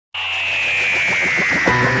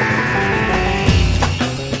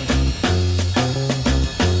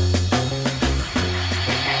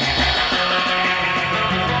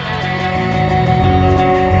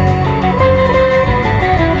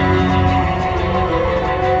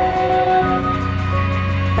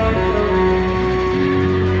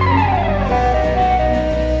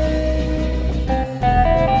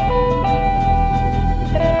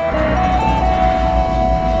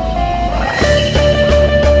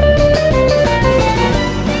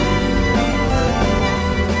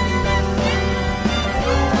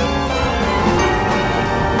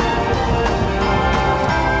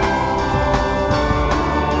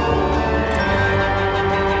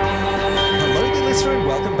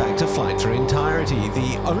Singularity,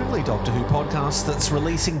 the only Doctor Who podcast that's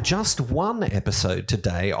releasing just one episode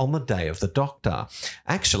today on the Day of the Doctor.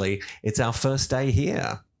 Actually, it's our first day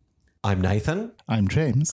here. I'm Nathan. I'm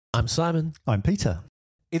James. I'm Simon. I'm Peter.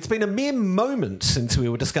 It's been a mere moment since we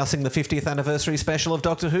were discussing the 50th anniversary special of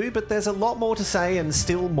Doctor Who, but there's a lot more to say and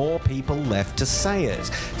still more people left to say it.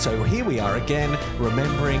 So here we are again,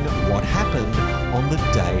 remembering what happened on the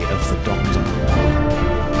Day of the Doctor.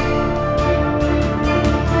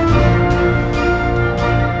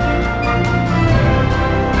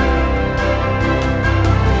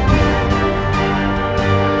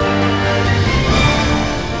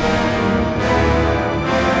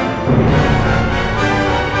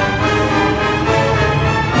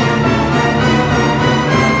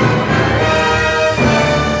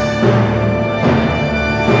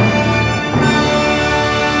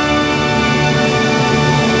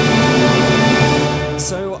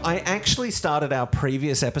 Started our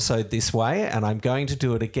previous episode this way, and I'm going to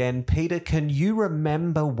do it again. Peter, can you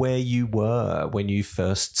remember where you were when you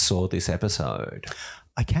first saw this episode?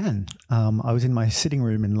 I can. I was in my sitting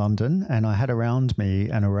room in London, and I had around me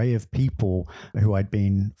an array of people who I'd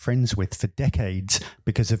been friends with for decades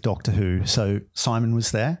because of Doctor Who. So Simon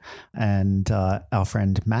was there, and our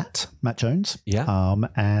friend Matt Jones,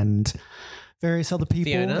 and various other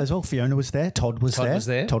people as well. Fiona was there. Todd was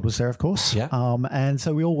there. Todd was there, of course. Yeah. And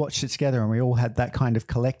so we all watched it together, and we all had that kind of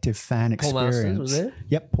collective fan experience. Paul Masters was there?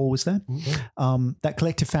 Yep, Paul was there. Mm-hmm. That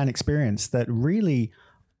collective fan experience that really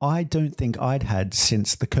I don't think I'd had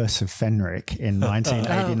since The Curse of Fenric in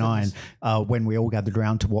 1989 when we all gathered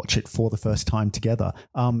around to watch it for the first time together.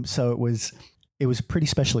 So it was a pretty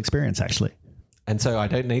special experience, actually. And so I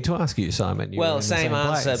don't need to ask you, Simon. Same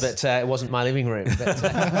answer, but it wasn't my living room. But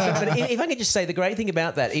if I could just say, the great thing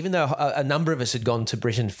about that, even though a number of us had gone to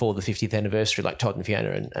Britain for the 50th anniversary, like Todd and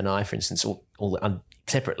Fiona and I, for instance, all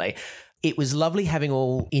separately, it was lovely having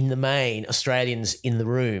all, in the main, Australians in the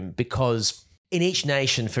room, because in each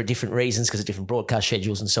nation, for different reasons, because of different broadcast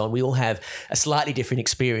schedules and so on, we all have a slightly different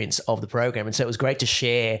experience of the program. And so it was great to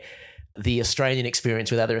share the Australian experience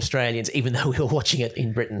with other Australians, even though we were watching it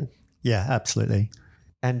in Britain. Yeah, absolutely.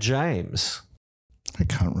 And James? I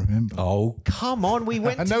can't remember. Oh, come on. We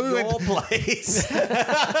went to your place.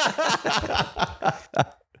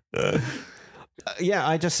 Yeah,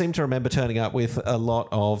 I just seem to remember turning up with a lot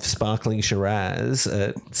of sparkling Shiraz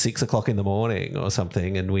at 6 o'clock in the morning or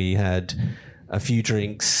something, and we had a few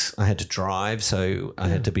drinks. I had to drive, so I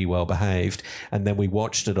had to be well behaved. And then we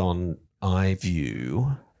watched it on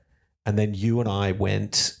iView, and then you and I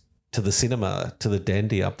went to the cinema, to the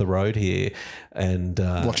Dendy up the road here, and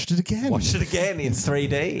watched it again in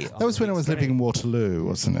 3D. That was when I was living in Waterloo,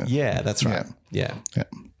 wasn't it? Yeah, that's right. Yeah.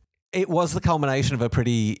 It was the culmination of a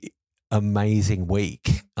pretty amazing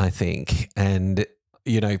week, I think. And,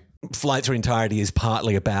 Flight Through Entirety is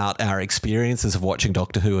partly about our experiences of watching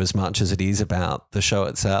Doctor Who as much as it is about the show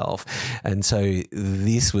itself. And so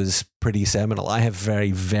this was pretty seminal. I have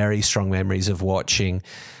very, very strong memories of watching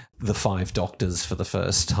the Five Doctors for the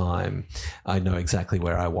first time. I know exactly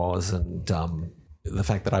where I was, and the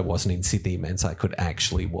fact that I wasn't in Sydney meant I could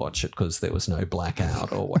actually watch it because there was no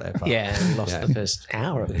blackout or whatever. We lost the first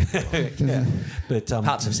hour of it. But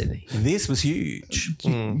parts of Sydney. This was huge.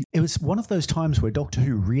 It was one of those times where Doctor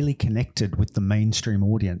Who really connected with the mainstream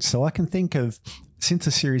audience. So I can think of, since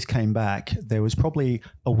the series came back, there was probably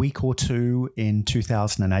a week or two in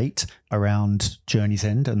 2008 around Journey's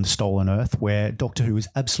End and The Stolen Earth where Doctor Who was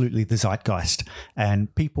absolutely the zeitgeist,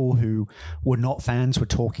 and people who were not fans were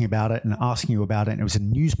talking about it and asking you about it, and it was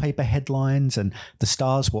in newspaper headlines, and the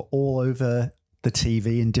stars were all over the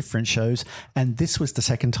TV in different shows. And this was the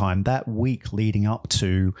second time that week leading up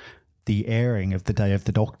to the airing of the Day of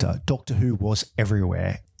the Doctor. Doctor Who was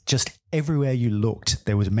everywhere. Just everywhere you looked,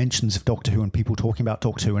 there was mentions of Doctor Who and people talking about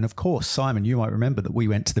Doctor Who. And of course, Simon, you might remember that we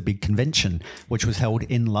went to the big convention, which was held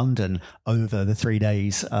in London over the 3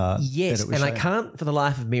 days. Yes, and I can't for the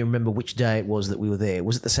life of me remember which day it was that we were there.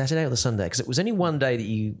 Was it the Saturday or the Sunday? Because it was only one day that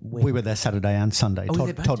you went. We were there Saturday and Sunday.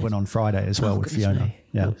 Todd went on Friday as well with Fiona. Me.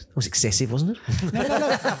 Yeah, it was excessive, wasn't it?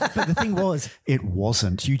 No. But the thing was, it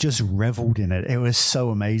wasn't. You just reveled in it. It was so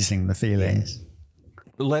amazing, the feeling. Yes.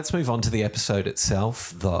 Let's move on to the episode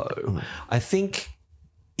itself, though. I think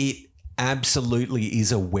it absolutely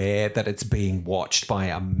is aware that it's being watched by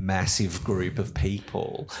a massive group of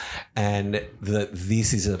people and that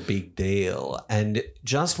this is a big deal. And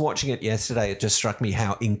just watching it yesterday, it just struck me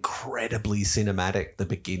how incredibly cinematic the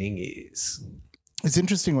beginning is. It's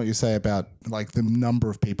interesting what you say about like the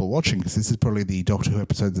number of people watching, because this is probably the Doctor Who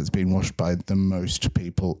episode that's been watched by the most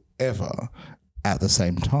people ever at the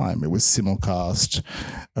same time. It was simulcast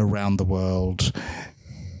around the world.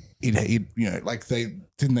 it like they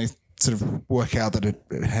sort of work out that it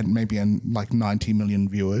had maybe like 90 million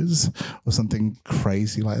viewers or something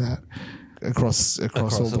crazy like that across all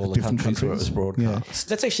the different countries where it was broadcast.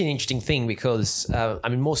 That's actually an interesting thing because,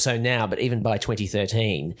 more so now, but even by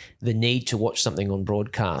 2013, the need to watch something on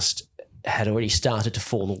broadcast had already started to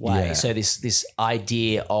fall away. Yeah. So this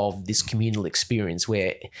idea of this communal experience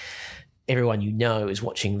where everyone is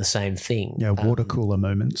watching the same thing. Yeah, water cooler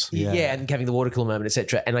moments. Yeah, and having the water cooler moment,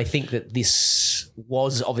 etc. And I think that this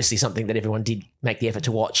was obviously something that everyone did make the effort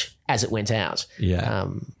to watch as it went out. Yeah.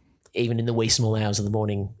 Even in the wee small hours of the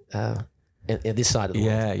morning at this side of the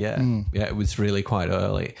world. Yeah, it was really quite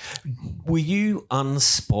early. Were you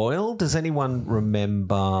unspoiled? Does anyone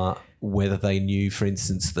remember whether they knew, for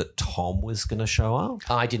instance, that Tom was going to show up?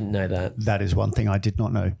 I didn't know that. That is one thing I did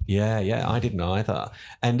not know. Yeah, I didn't either.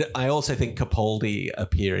 And I also think Capaldi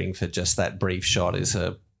appearing for just that brief shot is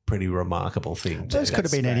a pretty remarkable thing. Those could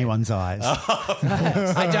have been anyone's eyes.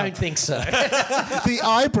 I don't think so. The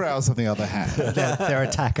eyebrows, on the other hand. They're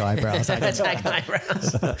attack eyebrows. Attack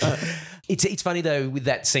eyebrows. It's funny though with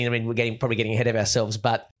that scene. I mean, we're probably getting ahead of ourselves,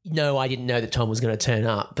 but no, I didn't know that Tom was going to turn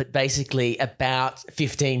up. But basically, about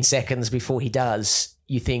 15 seconds before he does,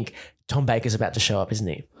 you think Tom Baker's about to show up, isn't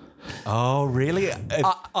he? Oh, really?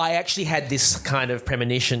 I actually had this kind of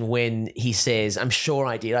premonition when he says, I'm sure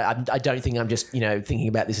I did. I don't think I'm just, thinking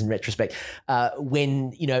about this in retrospect.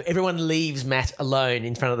 When, everyone leaves Matt alone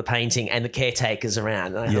in front of the painting and the caretaker's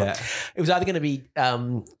around. And I thought it was either going to be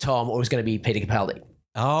Tom or it was going to be Peter Capaldi.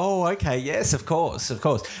 Oh, okay. Yes, of course.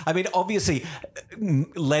 I mean, obviously,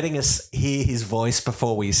 letting us hear his voice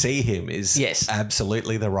before we see him is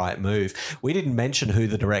absolutely the right move. We didn't mention who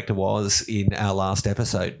the director was in our last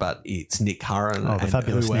episode, but it's Nick Curran. Oh, the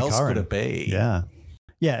fabulous who Nick else Curran. could it be?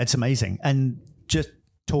 Yeah, it's amazing. And just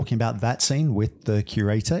talking about that scene with the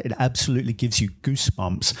curator, it absolutely gives you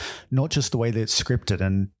goosebumps, not just the way that it's scripted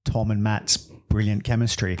and Tom and Matt's brilliant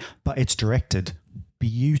chemistry, but it's directed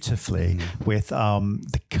beautifully with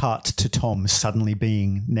the cut to Tom suddenly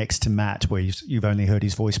being next to Matt where you've only heard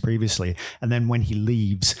his voice previously, and then when he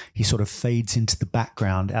leaves he sort of fades into the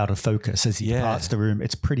background out of focus as he departs the room.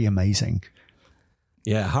 It's pretty amazing.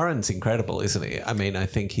 Yeah, Curran's incredible, isn't he? I mean, I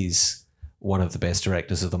think he's one of the best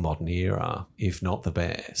directors of the modern era, if not the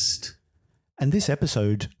best. And this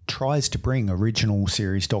episode tries to bring original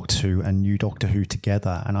series Doctor Who and new Doctor Who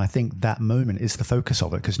together, and I think that moment is the focus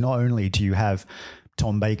of it, because not only do you have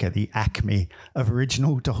Tom Baker, the acme of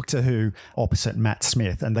original Doctor Who, opposite Matt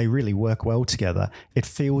Smith, and they really work well together. It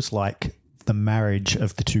feels like the marriage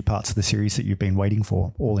of the two parts of the series that you've been waiting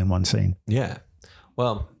for, all in one scene. Yeah.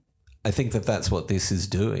 Well, I think that's what this is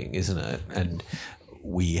doing, isn't it? And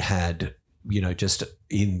we had, just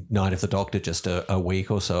in Night of the Doctor just a week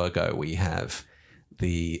or so ago, we have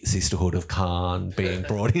the Sisterhood of Khan being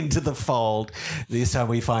brought into the fold. This time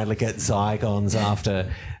we finally get Zygons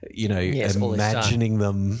after, imagining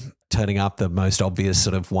them turning up, the most obvious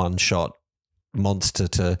sort of one-shot monster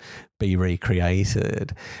to be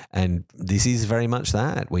recreated. And this is very much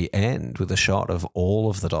that. We end with a shot of all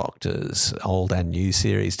of the Doctors, old and new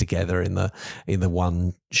series, together in the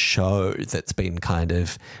one show that's been kind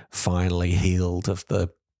of finally healed of the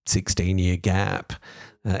 16-year gap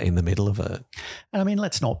in the middle of it. And I mean,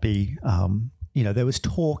 let's not be, there was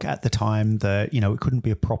talk at the time that, it couldn't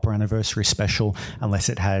be a proper anniversary special unless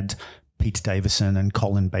it had Peter Davison and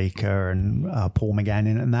Colin Baker and Paul McGann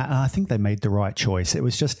in it and that. And I think they made the right choice. It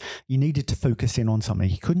was just, you needed to focus in on something.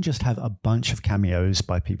 You couldn't just have a bunch of cameos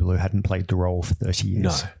by people who hadn't played the role for 30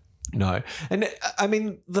 years. No. And I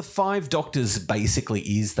mean, the Five Doctors basically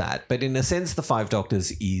is that. But in a sense, the Five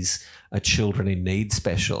Doctors is a children in need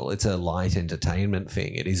special. It's a light entertainment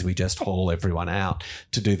thing. It is, we just haul everyone out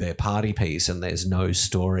to do their party piece and there's no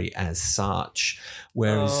story as such.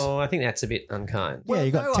 Whereas, I think that's a bit unkind. Yeah,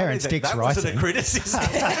 you got Terrence Dicks writing. That wasn't a criticism.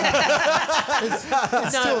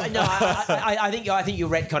 I think you're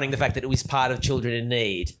retconning the fact that it was part of Children in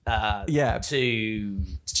Need. To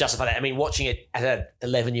justify that. I mean, watching it as an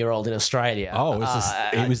 11-year-old in Australia.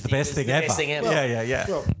 It was the best thing ever. Best thing ever. Yeah.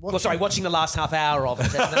 Watching the last half hour of it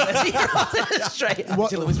as an 11-year-old in Australia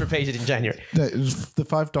until it was repeated in January. The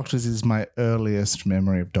Five Doctors is my earliest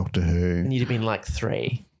memory of Doctor Who. And you'd have been like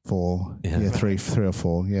 3. 4. Yeah, 3 or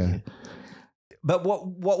 4, yeah. But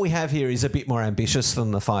what we have here is a bit more ambitious than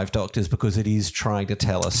the Five Doctors because it is trying to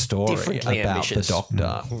tell a story about ambitious. the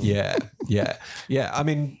Doctor. Yeah. I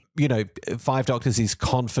mean, Five Doctors is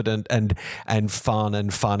confident and fun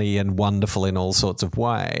and funny and wonderful in all sorts of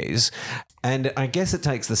ways. And I guess it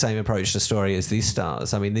takes the same approach to story as this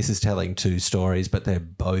does. I mean, this is telling two stories, but they're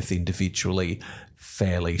both individually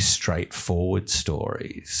fairly straightforward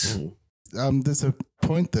stories. There's a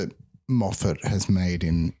point that Moffat has made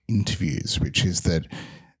in interviews, which is that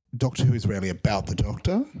Doctor Who is rarely about the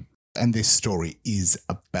Doctor, and this story is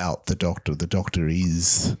about the Doctor. The Doctor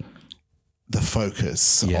is the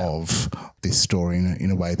focus of this story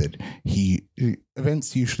in a way that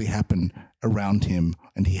events usually happen around him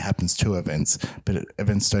and he happens to events, but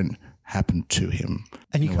events don't happen to him.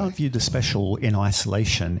 And you can't view the special in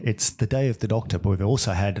isolation. It's the day of the Doctor, but we've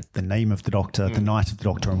also had the name of the Doctor, the night of the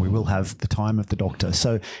Doctor, and we will have the time of the Doctor.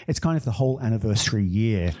 So it's kind of the whole anniversary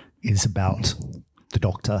year is about the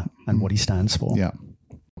Doctor and what he stands for. Yeah.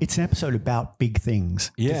 It's an episode about big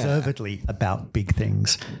things, deservedly about big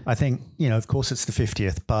things. I think, of course it's the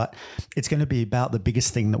 50th, but it's going to be about the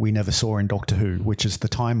biggest thing that we never saw in Doctor Who, which is the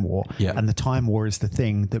Time War. Yeah. And the Time War is the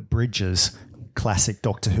thing that bridges classic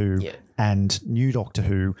Doctor Who and new Doctor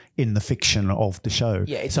Who in the fiction of the show.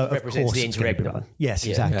 Yeah, it represents the interregnum. Yes,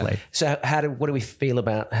 exactly. So what do we feel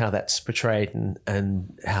about how that's portrayed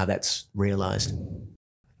and how that's realised?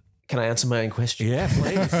 Can I answer my own question? Yeah,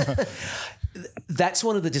 please. That's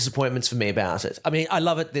one of the disappointments for me about it. I mean, I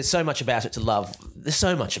love it. There's so much about it to love. There's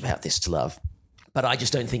so much about this to love. But I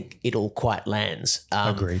just don't think it all quite lands.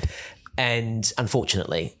 Agreed. And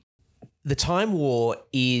unfortunately, the Time War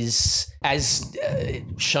is, as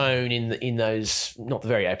shown in those, not the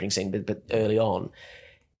very opening scene, but early on,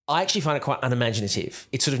 I actually find it quite unimaginative.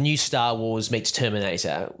 It's sort of new Star Wars meets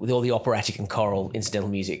Terminator with all the operatic and choral incidental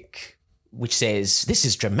music, which says, this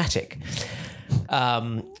is dramatic.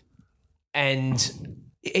 And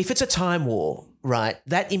if it's a time war, right,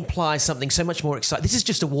 that implies something so much more exciting. This is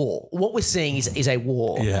just a war. What we're seeing is a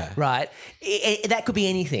war, right? That could be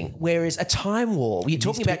anything. Whereas a time war, you're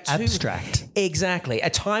talking about abstract. Exactly. A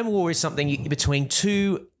time war is something between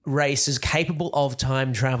two races capable of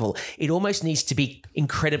time travel. It almost needs to be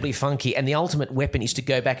incredibly funky, and the ultimate weapon is to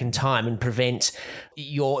go back in time and prevent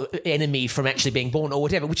your enemy from actually being born or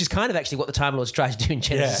whatever, which is kind of actually what the Time Lords try to do in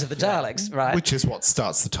Genesis of the Daleks, right? Which is what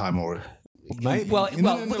starts the Time War. That's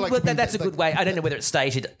a good way. I don't know whether it's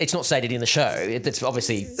stated. It's not stated in the show. It's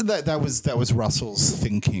obviously that was Russell's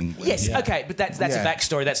thinking. Yes, okay, but that's a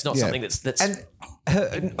backstory. That's not something that's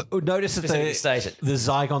and notice that the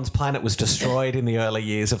Zygon's planet was destroyed in the early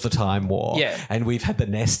years of the Time War. Yeah, and we've had the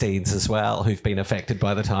Nestines as well, who've been affected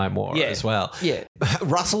by the Time War as well. Yeah,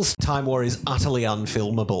 Russell's Time War is utterly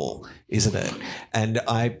unfilmable, isn't it? And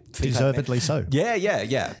I think deservedly so.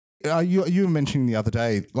 Yeah. You were mentioning the other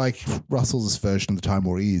day, like Russell's version of the Time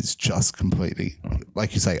War is just completely,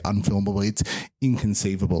 like you say, unfilmable. It's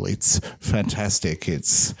inconceivable. It's fantastic.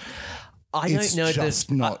 I don't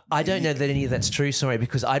know that any of that's true, sorry,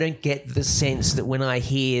 because I don't get the sense that when I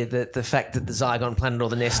hear that the fact that the Zygon planet or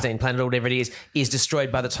the Nestine planet or whatever it is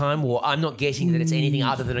destroyed by the Time War, I'm not getting that it's anything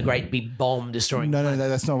other than a great big bomb destroying. No,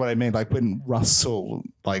 that's not what I mean. Like when Russell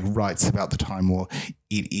writes about the Time War,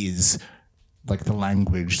 it is like the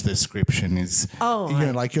language, the description is,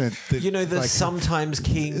 the sometimes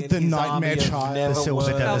king, the nightmare child, the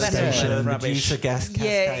silver devastation, the Medusa gas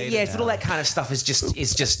cascade. But all that kind of stuff is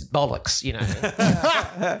just bollocks,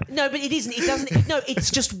 No, but it isn't. It doesn't. No,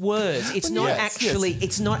 it's just words. It's not actually.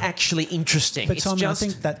 It's not actually interesting. But Simon, I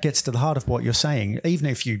think that gets to the heart of what you're saying. Even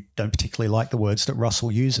if you don't particularly like the words that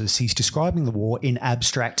Russell uses, he's describing the war in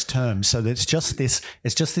abstract terms. So that it's just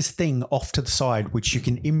this thing off to the side which you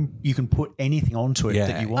can put anything onto it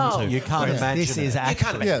that you want to. You can't imagine this is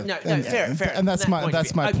actually. Fair. And that's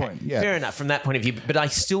my point. Yeah. Fair enough from that point of view. But I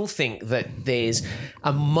still think that there's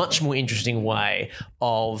a much more interesting way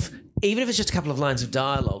of, even if it's just a couple of lines of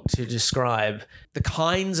dialogue, to describe the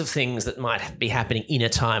kinds of things that might be happening in a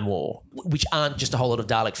time war, which aren't just a whole lot of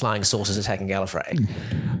Dalek flying saucers attacking Gallifrey.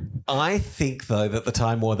 I think, though, that the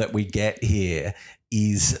Time War that we get here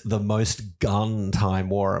is the most gun Time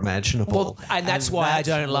War imaginable. Well, and that's why I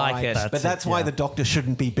don't like it. But that's why the Doctor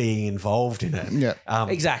shouldn't be being involved in it. Yeah.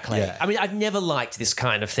 Exactly. Yeah. I mean, I've never liked this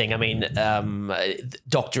kind of thing. I mean,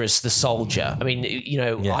 Doctor as the soldier. I mean,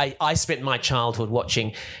 I spent my childhood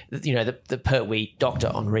watching, the Pertwee Doctor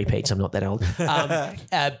on repeats. I'm not that old.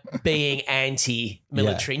 Being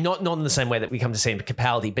anti-military, not in the same way that we come to see in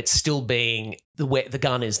Capaldi, but still being the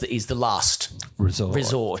gun is the last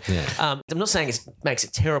resort. Yeah. I'm not saying it makes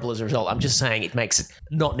it terrible as a result. I'm just saying it makes it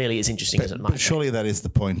not nearly as interesting as it might. But surely that is the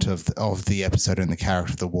point of the episode and the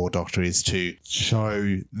character of the War Doctor, is to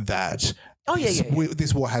show that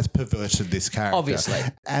this war has perverted this character. Obviously.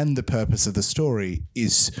 And the purpose of the story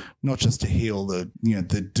is not just to heal the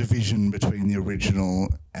division between the original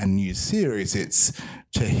and new series. It's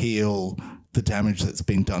to heal the damage that's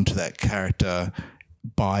been done to that character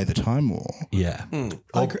by the Time War. Yeah.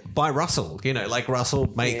 Or by Russell. Like Russell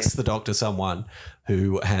makes the Doctor someone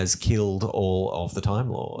who has killed all of the Time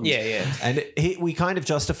Lords. Yeah. And we kind of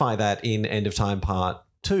justify that in End of Time Part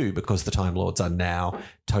 2 because the Time Lords are now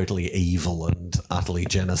totally evil and utterly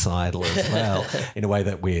genocidal as well, in a way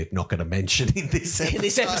that we're not going to mention in this episode. In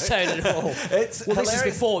this episode at all. This is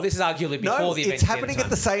arguably before the event. It's happening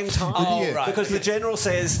at the same time. Oh, right. Because the General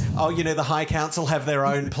says, the High Council have their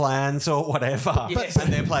own plans or whatever. Yes.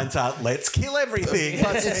 And their plans are, let's kill everything.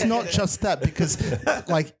 But it's not just that, because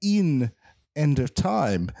like in End of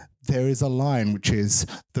Time, there is a line which is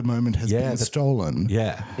the moment has been stolen.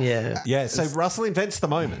 Yeah. So Russell invents the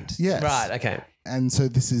moment. Yes. Right, okay. And so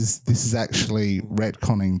this is actually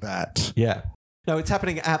retconning that. Yeah. No, it's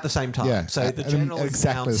happening at the same time. Yeah, So the General is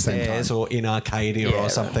exactly the same downstairs time. or in Arcadia or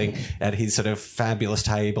something at his sort of fabulous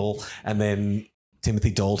table, and then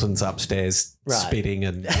Timothy Dalton's upstairs spitting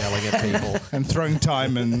and yelling at people. And throwing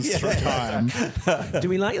diamonds through time. Do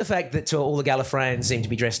we like the fact that all the Gallifreyans seem to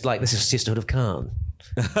be dressed like this is Sisterhood of Khan?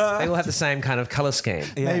 They all have the same kind of colour scheme.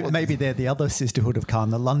 Maybe they're the other Sisterhood of Khan,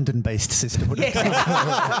 the London-based Sisterhood of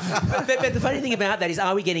Khan. But the funny thing about that is,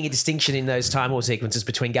 are we getting a distinction in those Time War sequences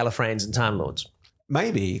between Gallifreyans and Time Lords?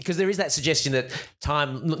 Maybe. Because there is that suggestion that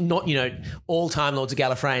not all Time Lords are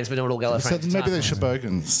Gallifreyans, but not all Gallifreyans So are Time maybe they're Lords.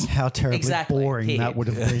 Shobogans. How terribly Exactly. boring that would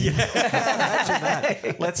have been. Imagine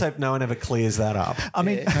that. Let's hope no one ever clears that up. I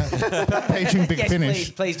mean, Paging Big Yes,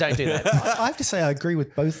 Finish. please don't do that. I have to say I agree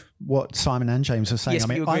with both what Simon and James are saying. Yes, I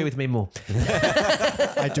mean, you agree with me more.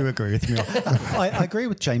 I do agree with you. I agree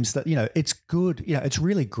with James that, it's good. It's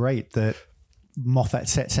really great that Moffat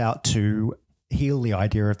sets out to heal the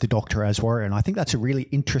idea of the Doctor as warrior. And I think that's a really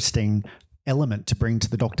interesting element to bring to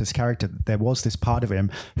the Doctor's character. That there was this part of him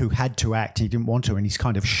who had to act. He didn't want to, and he's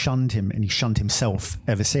kind of shunned him, and he shunned himself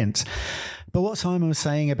ever since. But what Simon was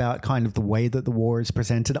saying about kind of the way that the war is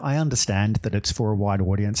presented, I understand that it's for a wide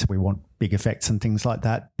audience. We want big effects and things like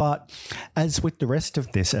that. But as with the rest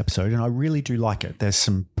of this episode, and I really do like it, there's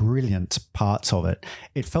some brilliant parts of it.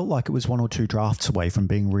 It felt like it was one or two drafts away from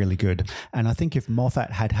being really good. And I think if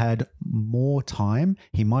Moffat had had more time,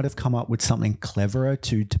 he might have come up with something cleverer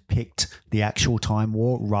to depict the actual Time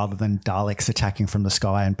War rather than Daleks attacking from the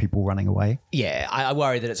sky and people running away. Yeah, I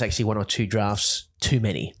worry that it's actually one or two drafts too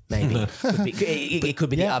many, maybe. It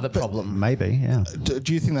could be the other problem. Maybe, yeah.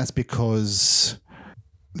 Do you think that's because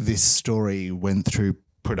this story went through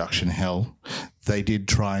production hell? They did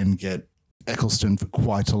try and get Eccleston for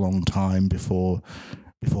quite a long time before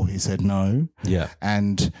he said no. Yeah.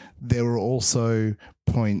 And there were also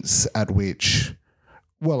points at which,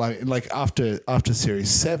 after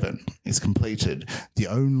Series 7 is completed, the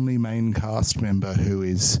only main cast member who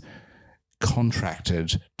is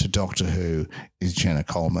contracted to Doctor Who is Jenna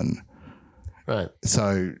Coleman. Right.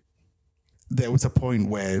 So there was a point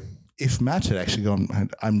where if Matt had actually gone,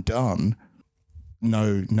 I'm done,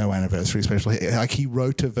 no anniversary special. Like he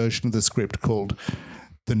wrote a version of the script called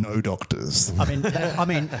The No Doctors. I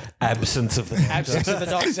mean, Absence of the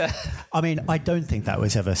Doctor. I mean, I don't think that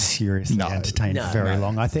was ever seriously entertained very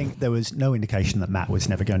long. I think there was no indication that Matt was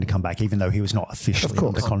never going to come back, even though he was not officially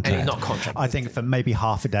under contract. And he's not contracted. I think for maybe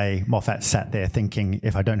half a day, Moffat sat there thinking,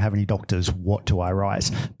 if I don't have any doctors, what do I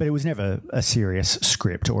write? But it was never a serious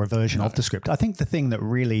script or a version of the script. I think the thing that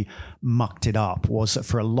really mucked it up was that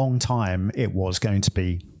for a long time, it was going to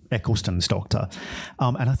be Eccleston's Doctor.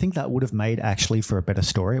 And I think that would have made actually for a better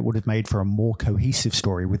story. It would have made for a more cohesive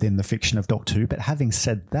story within the fiction of Doctor Who. But having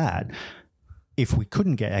said that, if we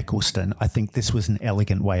couldn't get Eccleston, I think this was an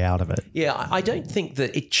elegant way out of it. Yeah, I don't think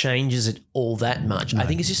that it changes it all that much. No. I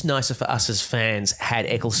think it's just nicer for us as fans had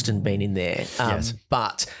Eccleston been in there. Yes.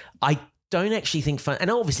 But I don't actually think...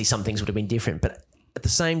 and obviously some things would have been different, but at the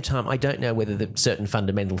same time, I don't know whether the certain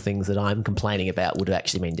fundamental things that I'm complaining about would have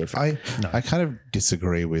actually been different. I kind of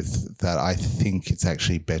disagree with that. I think it's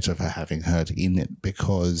actually better for having her in it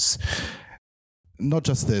because not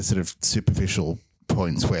just the sort of superficial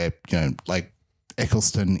points where, like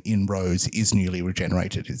Eccleston in Rose is newly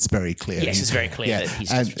regenerated. It's very clear. Yes, it's very clear that he's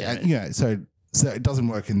just regenerated. So it doesn't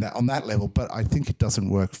work on that level, but I think it doesn't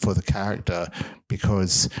work for the character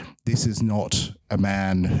because this is not a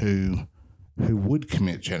man who would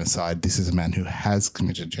commit genocide. This is a man who has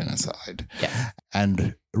committed genocide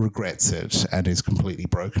and regrets it and is completely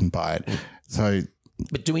broken by it. So,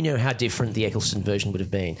 but do we know how different the Eccleston version would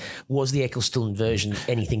have been? Was the Eccleston version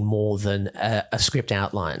anything more than a script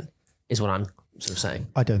outline, is what I'm sort of saying?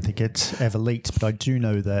 I don't think it's ever leaked, but I do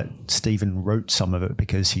know that Stephen wrote some of it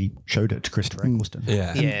because he showed it to Christopher Eccleston.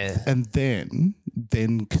 And then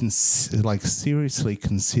seriously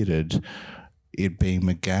considered it being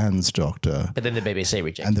McGann's doctor. But then the BBC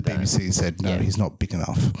rejected And the that. BBC said, no, he's not big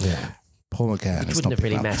enough. Yeah. Paul McGann It is wouldn't not have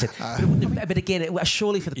really big enough. mattered. But again,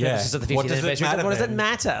 surely for the purposes of the 50th anniversary, what does it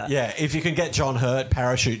matter? Yeah, if you can get John Hurt,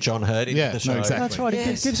 parachute John Hurt into Yeah, the show. no, exactly. That's right.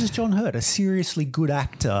 Yes. It gives us John Hurt, a seriously good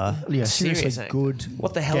actor. Yeah, seriously Serious actor. good.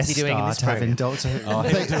 What the hell is he guest doing in star this to have in program? Doctor Who. Oh,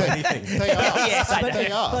 he'll do anything. They asked. Yes, I know. They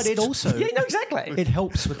asked. But it also Yeah, no, exactly. it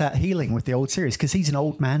helps with that healing with the old series because he's an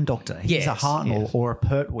old man doctor. He's a Yes, Hartnell yes. or a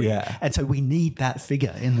Pertwee. Yeah. And so we need that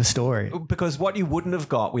figure in the story. Because what you wouldn't have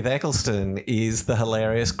got with Eccleston is the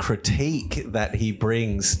hilarious critique that he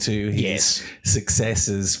brings to his Yes.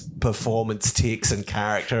 successors, performance ticks and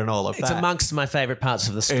character and all of It's that. amongst my favourite parts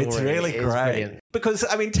of the story. It's really It's great. brilliant. Because,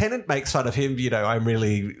 I mean, Tennant makes fun of him. You know, I'm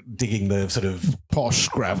really digging the sort of Posh,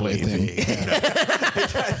 gravelly thing. which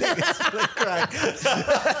I think is really great.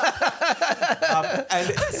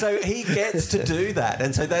 And so he gets to do that.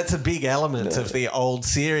 And so that's a big element of the old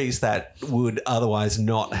series that would otherwise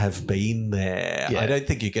not have been there. Yeah. I don't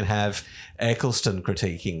think you can have Eccleston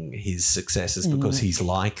critiquing his successors because he's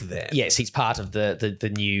like them. Yes, he's part of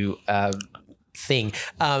the new thing.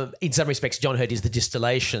 In some respects, John Hurt is the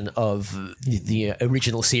distillation of the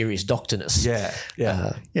original series Doctorness. Yeah,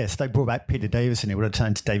 yeah. Yes, they brought back Peter Davison. He would have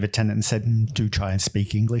turned to David Tennant and said, do try and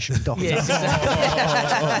speak English, Doctor. Yes,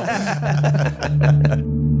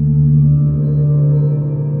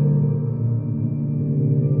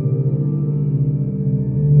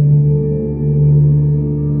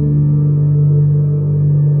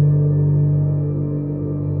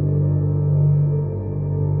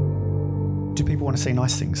 Do people want to say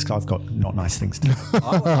nice things? 'Cause I've got not nice things to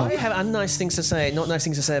I have unnice things to say, not nice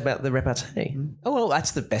things to say about the repartee. Oh, well,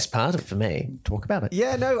 that's the best part of it for me. talk about it.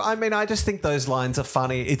 Yeah, no, I mean, I just think those lines are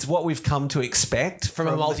funny. It's what we've come to expect From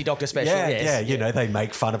a multi-doctor special, Yeah, yes. yeah, you know, they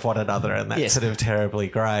make fun of one another and that's Yes. sort of terribly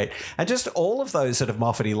great. And just all of those sort of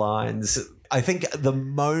Moffat-y lines, I think the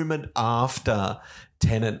moment after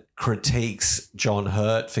Tennant critiques John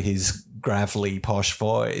Hurt for his gravelly, posh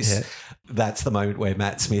voice, that's the moment where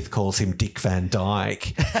Matt Smith calls him Dick Van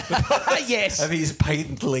Dyke Yes. of his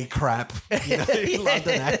patently crap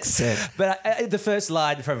London accent. But the first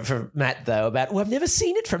line from Matt, though, about, well, I've never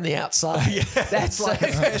seen it from the outside. That's like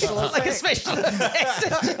a special like a special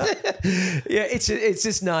effect. Yeah, it's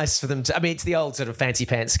just nice for them to. I mean, it's the old sort of fancy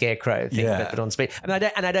pants scarecrow thing, Yeah. but on speed. And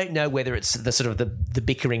I don't know whether it's the sort of the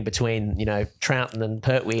bickering between Troughton and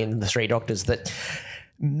Pertwee and the Three Doctors that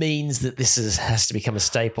means that this has to become a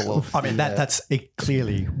staple of. I mean, that's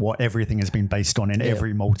clearly what everything has been based on in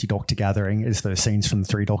every multi-doctor gathering is those scenes from the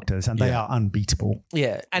Three Doctors, and they are unbeatable.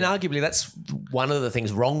 Yeah, and arguably that's one of the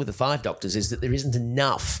things wrong with the Five Doctors is that there isn't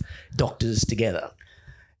enough doctors together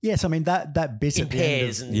Yes, I mean, that bit in at the end of,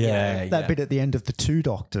 pairs. And, that bit at the end of the Two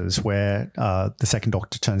Doctors where the second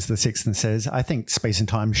Doctor turns to the sixth and says, I think space and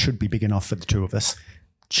time should be big enough for the two of us.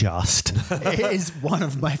 Just. It is one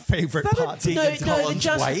of my favourite parts. dig No, into the Holland's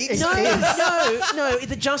just weight? no.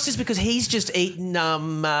 The just is because he's just eaten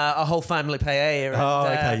a whole family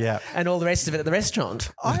paella and all the rest of it at the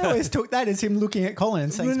restaurant. I always took that as him looking at Colin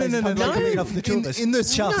and saying, space and time should be big enough for the two of us. In the-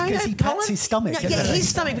 just No, because he pats Colin- his stomach. No, his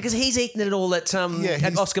stomach because he's eaten it all at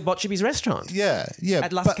Oscar Botcheby's restaurant. Yeah.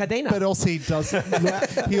 At Las Cadenas. But also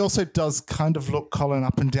he also does kind of look Colin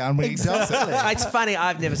up and down when he does it. It's funny.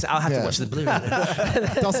 I'll have to watch the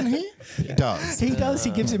Blu-ray. Doesn't he? He does. He does.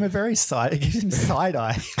 He gives him side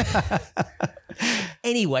eye.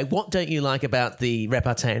 Anyway, what don't you like about the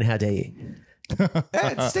repartee and how dare you?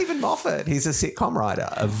 It's Stephen Moffat. He's a sitcom writer,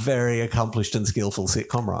 a very accomplished and skillful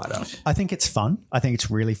sitcom writer. I think it's fun. I think it's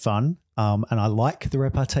really fun. And I like the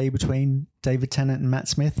repartee between David Tennant and Matt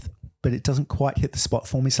Smith, but it doesn't quite hit the spot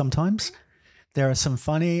for me sometimes. There are some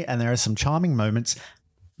funny and there are some charming moments,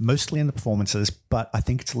 mostly in the performances, but I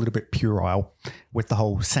think it's a little bit puerile with the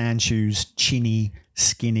whole sand shoes, chinny,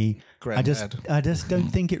 skinny. I just don't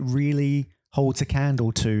think it really holds a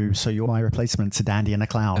candle to So You're My Replacement's a Dandy and a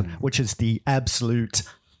Clown, which is the absolute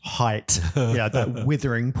height, that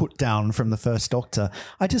withering put down from the first Doctor.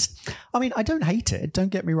 I don't hate it. Don't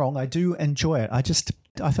get me wrong. I do enjoy it.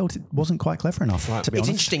 I felt it wasn't quite clever enough, to be It's honest.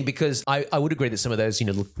 interesting because I would agree that some of those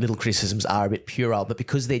little criticisms are a bit puerile, but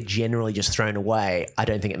because they're generally just thrown away, I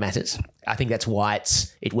don't think it matters. I think that's why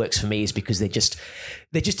it works for me is because they're just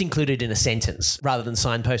included in a sentence rather than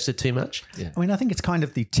signposted too much. Yeah. I mean, I think it's kind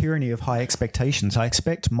of the tyranny of high expectations. I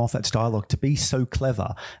expect Moffat's dialogue to be so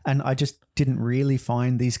clever, and I just didn't really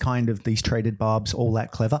find these traded barbs all that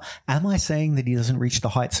clever. Am I saying that he doesn't reach the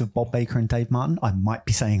heights of Bob Baker and Dave Martin? I might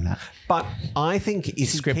be saying that. But I think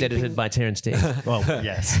Script edited by Terence Dean. Well,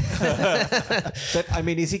 yes. But I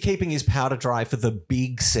mean, is he keeping his powder dry for the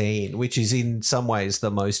big scene, which is in some ways the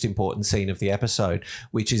most important scene of the episode,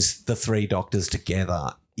 which is the three doctors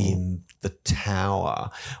together in the tower,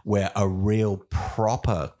 where a real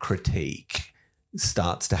proper critique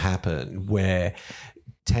starts to happen, where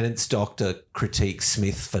Tennant's doctor critiques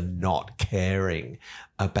Smith for not caring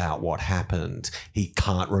about what happened. He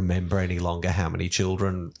can't remember any longer how many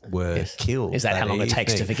children were killed. Is that how long evening. it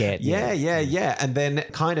takes to forget? Yeah. And then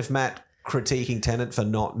kind of Matt critiquing Tennant for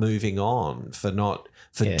not moving on, for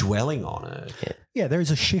dwelling on it. Yeah, there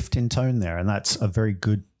is a shift in tone there, and that's a very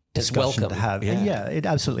good discussion to have. Yeah, it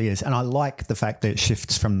absolutely is. And I like the fact that it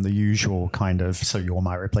shifts from the usual kind of "so you're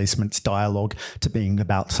my replacements" dialogue to being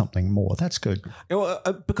about something more. That's good.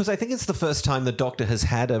 Because I think it's the first time the Doctor has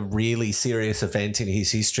had a really serious event in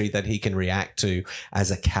his history that he can react to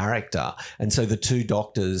as a character. And so the two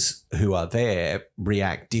doctors who are there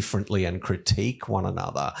react differently and critique one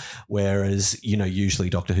another. Whereas, usually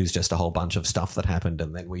Doctor Who's just a whole bunch of stuff that happened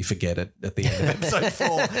and then we forget it at the end of episode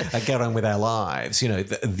 4 and get on with our lives.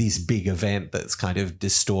 This big event that's kind of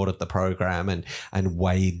distorted the program and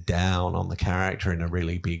weighed down on the character in a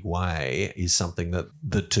really big way is something that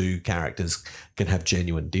the two characters can have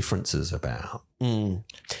genuine differences about.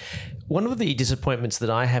 One of the disappointments that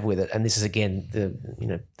I have with it, and this is again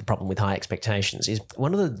the problem with high expectations, is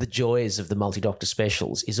one of the joys of the multi-Doctor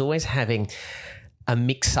specials is always having a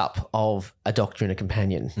mix-up of a Doctor and a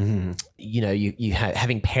companion. Mm-hmm. You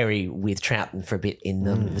having Perry with Troughton for a bit in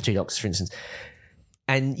the Two Doctors, for instance.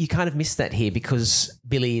 And you kind of miss that here because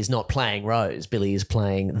Billy is not playing Rose. Billy is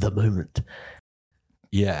playing the moment.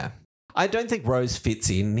 Yeah. I don't think Rose fits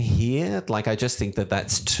in here. I just think that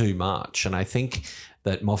that's too much. And I think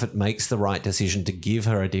that Moffat makes the right decision to give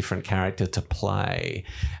her a different character to play.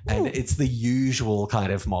 And it's the usual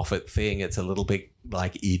kind of Moffat thing. It's a little bit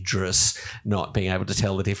like Idris not being able to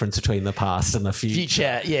tell the difference between the past and the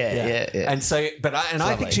future. Yeah. And so,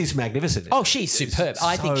 I think she's magnificent. Oh, she's superb.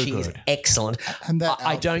 I think she is excellent. And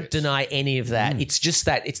I don't deny any of that. It's just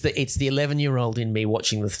that it's the 11-year-old in me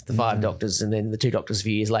watching the Five Doctors and then the Two Doctors a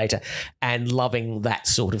few years later and loving that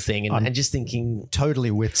sort of thing and just thinking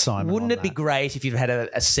totally with Simon. Wouldn't it be great if you've had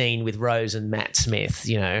a scene with Rose and Matt Smith?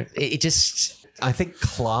 It just. I think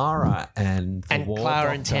Clara and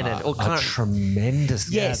Clara and Tennant are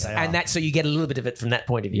tremendous. Yes, and that's so you get a little bit of it from that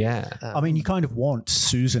point of view. Yeah, I mean, you kind of want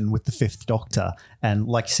Susan with the Fifth Doctor, and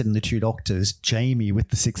like you said in the Two Doctors, Jamie with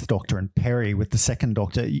the Sixth Doctor, and Perry with the Second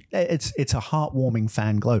Doctor. It's a heartwarming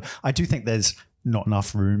fan glow. I do think there's not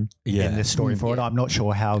enough room in this story for it. I'm not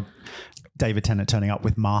sure how David Tennant turning up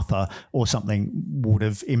with Martha or something would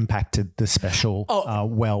have impacted the special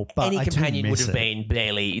well. But any I companion would have been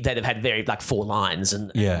barely, they'd have had very 4 lines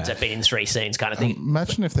and been in 3 scenes kind of thing.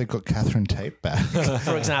 Imagine if they got Catherine Tate back.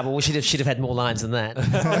 For example, we should have had more lines than that.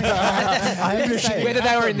 I Whether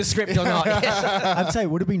they were in the script or not. I'd say it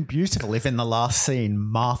would have been beautiful if in the last scene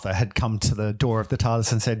Martha had come to the door of the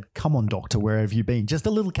TARDIS and said, "Come on, Doctor, where have you been?" Just a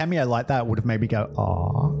little cameo like that would have made me go,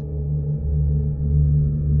 "Aw."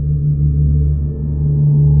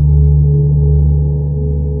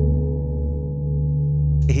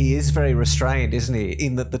 He is very restrained, isn't he?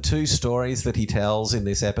 In that the two stories that he tells in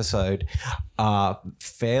this episode are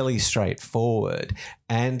fairly straightforward,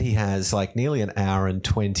 and he has nearly an hour and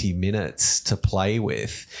 20 minutes to play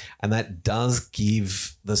with, and that does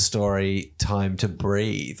give the story time to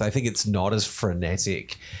breathe. I think it's not as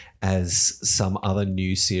frenetic as some other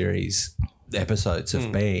new series episodes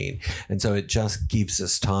have been, and so it just gives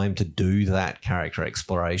us time to do that character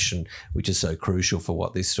exploration, which is so crucial for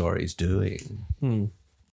what this story is doing.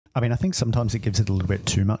 I mean, I think sometimes it gives it a little bit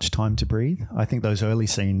too much time to breathe. I think those early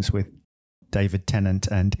scenes with David Tennant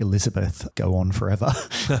and Elizabeth go on forever.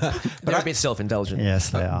 They're a bit self-indulgent. Yes,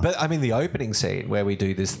 they are. But I mean, the opening scene where we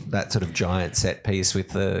do that sort of giant set piece with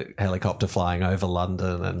the helicopter flying over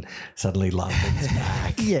London and suddenly London's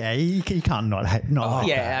back. Yeah, you can't not like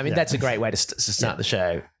that. I mean, that's a great way to start the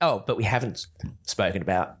show. Oh, but we haven't spoken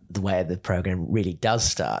about the way the program really does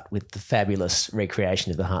start with the fabulous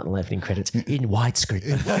recreation of the Heart and Left credits in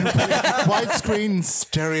widescreen. Widescreen,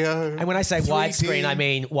 stereo. And when I say 3D. widescreen, I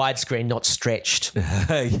mean widescreen, not stretched.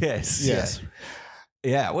 Yes.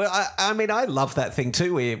 Yeah, well, I mean, I love that thing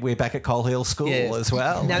too. We're back at Coal Hill School as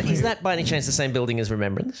well. Now, is that by any chance the same building as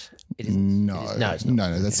Remembrance? It is. No, it's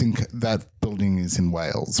not. No. That building is in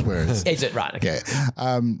Wales. Whereas is it right? Okay.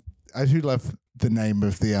 Yeah, I do love the name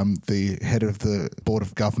of the head of the Board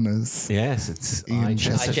of Governors. Yes, it's Ian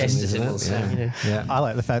Chesterton, isn't it? isn't it? You know. Yeah. I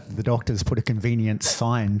like the fact that the doctors put a convenient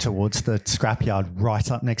sign towards the scrapyard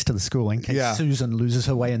right up next to the school in case Susan loses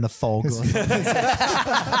her way in the fog. Or something.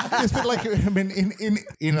 It's a bit like, I mean,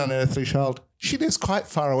 in Unearthly Child, she lives quite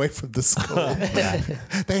far away from the school.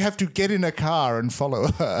 They have to get in a car and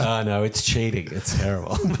follow her. Oh, no, it's cheating. It's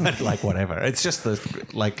terrible. But like, whatever. It's just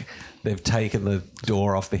they've taken the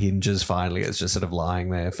door off the hinges finally. It's just sort of lying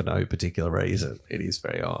there for no particular reason. It is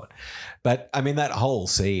very odd. But I mean, that whole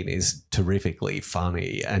scene is terrifically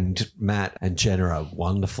funny, and Matt and Jenna are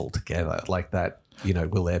wonderful together. Like that, you know,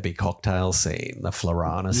 will there be cocktail scene, the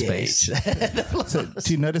Florana speech. So,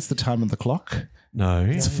 do you notice the time on the clock? No.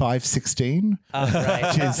 It's 5:16,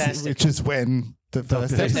 which is when the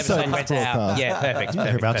first episode went was out. broadcast. Yeah, perfect.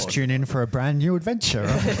 You're about to tune in for a brand new adventure.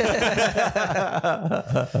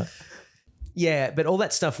 Yeah, but all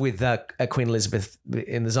that stuff with Queen Elizabeth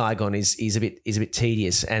in the Zygon is a bit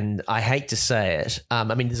tedious, and I hate to say it. I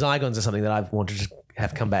mean, the Zygons are something that I've wanted to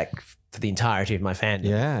have come back for the entirety of my fandom.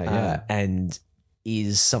 Yeah. And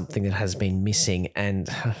is something that has been missing, and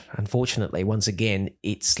unfortunately, once again,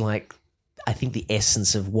 it's like, I think the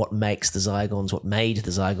essence of what made the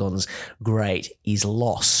Zygons great is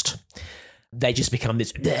lost. They just become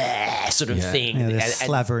this sort of thing. Yeah, they're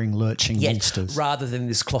slavering, lurching monsters. Rather than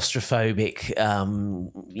this claustrophobic,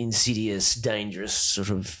 insidious, dangerous sort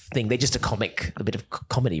of thing. They're just a bit of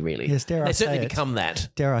comedy, really. Yes, dare I They say certainly it. become that.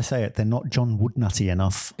 Dare I say it, they're not John Woodnutty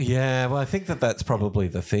enough. Yeah, well, I think that's probably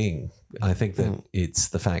the thing. I think that it's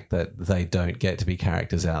the fact that they don't get to be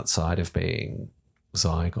characters outside of being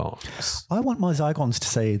Zygons. I want my Zygons to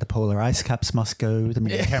say the polar ice caps must go, the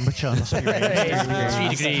mean temperature must be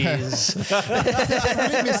raised. 3 degrees.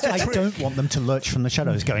 I don't want them to lurch from the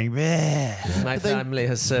shadows going, "Bleh." My family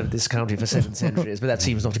has served this country for 7 centuries, but that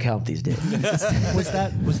seems not to count these days. Was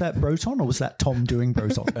that Broton or was that Tom doing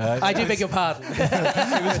Broton? I do beg your pardon.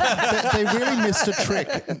 They really missed a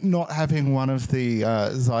trick not having one of the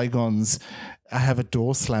Zygons have a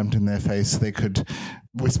door slammed in their face so they could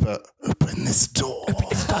whisper, "Open this door."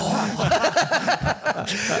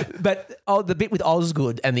 But the bit with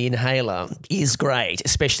Osgood and the inhaler is great,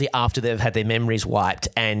 especially after they've had their memories wiped,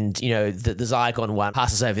 and you know the Zygon one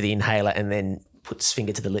passes over the inhaler and then puts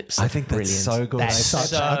finger to the lips. I think that's Brilliant. so good. That's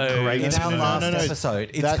Such a great In our last No. episode,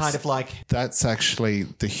 it's That's- kind of like That's actually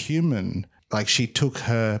the human. Like, she took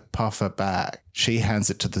her puffer back. She hands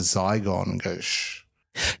it to the Zygon and goes, "Shh."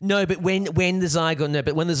 No, but when the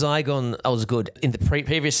Zygon Osgood in the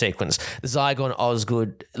previous sequence, the Zygon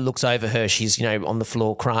Osgood looks over her. She's on the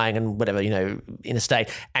floor crying and whatever, in a state,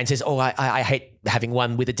 and says, "Oh, I hate having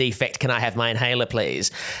one with a defect. Can I have my inhaler,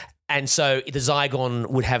 please?" And so the Zygon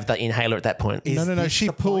would have the inhaler at that point. No. She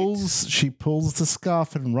pulls the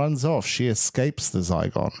scarf and runs off. She escapes the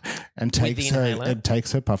Zygon and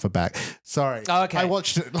takes her puffer back. Sorry. Oh, okay. I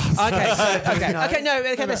watched it last night.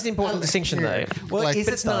 That's an important distinction, though. well, like, is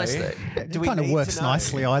but it's it though? nice, though. Do It we kind of need works to know?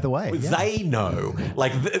 nicely either way. Yeah. They know,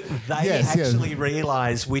 like they Yes. actually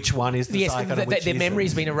realise which one is the Yes, Zygon and which their isn't.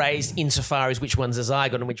 memory's been erased insofar as which one's a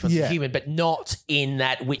Zygon and which one's a human, but not in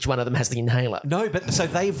that which one of them has the inhaler. No, but so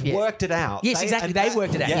they've worked it out. Yes, exactly. They've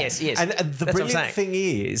worked it out. Yes. And the That's what I'm brilliant saying. thing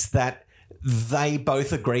is that they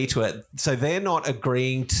both agree to it. So they're not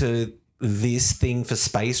agreeing to this thing for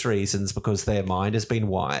space reasons because their mind has been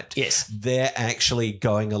wiped. Yes. They're actually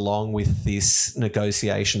going along with this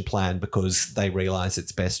negotiation plan because they realise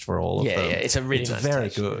it's best for all of them. Yeah, it's a really nice very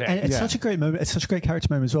touch. good. Very- And it's such a great moment. It's such a great character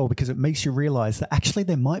moment as well because it makes you realize that actually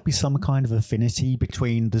there might be some kind of affinity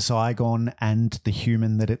between the Zygon and the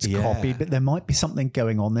human that it's Yeah. copied, but there might be something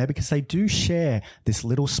going on there because they do share this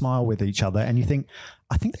little smile with each other, and you think,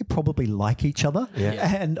 I think they probably like each other. Yeah.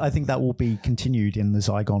 And I think that will be continued in the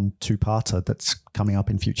Zygon two-parter that's coming up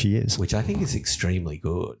in future years. Which I think is extremely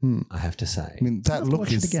good, I have to say. I mean, that look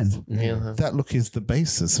Watch it is again. that look is the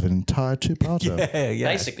basis of an entire two-parter.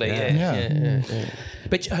 Basically, yeah.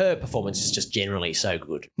 But her performance is just generally so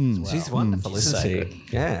good. as well. She's wonderful, isn't so she? good.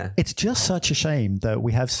 Yeah. It's just such a shame that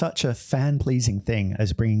we have such a fan-pleasing thing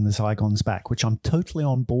as bringing the Zygons back, which I'm totally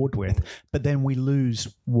on board with, but then we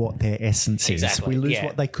lose what their essence Exactly, is. We lose yeah.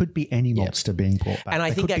 what they could be any monster being brought back. And I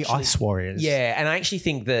they think could actually, be ice warriors. Yeah, and I actually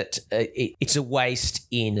think that it's a waste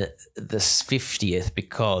in this 50th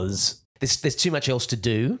because there's too much else to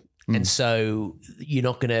do. And so you're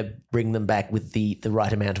not going to bring them back with the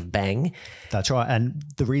right amount of bang. That's right. And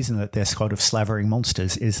the reason that they're sort of slavering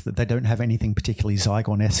monsters is that they don't have anything particularly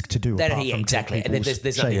Zygon-esque to do. apart from Exactly. And people's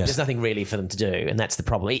there's nothing really for them to do. And that's the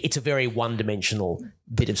problem. It's a very one-dimensional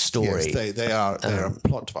bit of story. Yes, they're a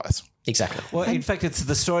plot device. Exactly. Well, in fact, it's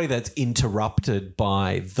the story that's interrupted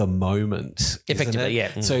by the moment. Effectively,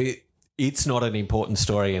 isn't it? yeah. So it's not an important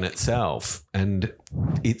story in itself. And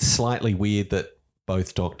it's slightly weird that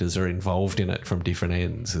both doctors are involved in it from different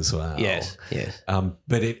ends as well. Yes.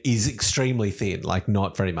 But it is extremely thin, like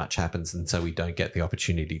not very much happens. And so we don't get the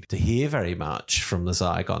opportunity to hear very much from the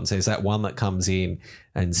Zygons. There's that one that comes in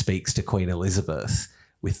and speaks to Queen Elizabeth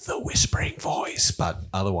with the whispering voice, but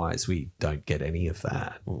otherwise we don't get any of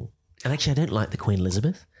that. And actually, I don't like the Queen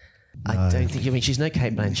Elizabeth. I don't think. I mean, she's no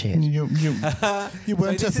Kate Blanchett. You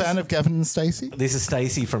weren't a fan of Gavin and Stacey? This is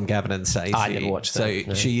Stacey from Gavin and Stacey. I never watched that.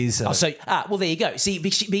 So she is. Well, there you go. See,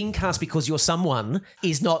 being cast because you're someone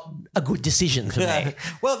is not a good decision for me.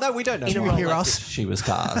 Well, no, we don't know. In a who role like like this she was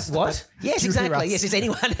cast. What? Yes, exactly. Yes, it's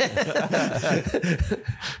anyone.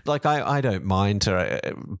 Like I don't mind her,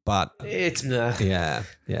 but It's yeah.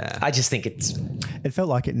 I just think it's. It felt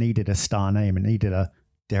like it needed a star name. It needed a,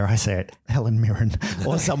 dare I say it, Helen Mirren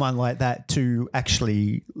or someone like that to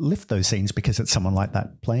actually lift those scenes because it's someone like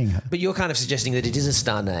that playing her. But you're kind of suggesting that it is a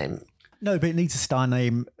star name. No, but it needs a star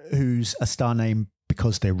name who's a star name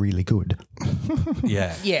because they're really good.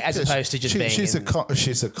 Yeah. Yeah, as opposed to just being she's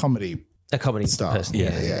a comedy a comedy star. person.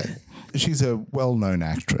 Yeah. She's a well-known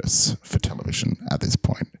actress for television at this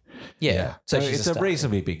point. Yeah. So she's it's a star.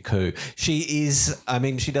 reasonably big coup. She is, I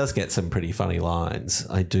mean, she does get some pretty funny lines.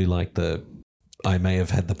 I do like I may have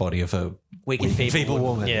had the body of a Weak and feeble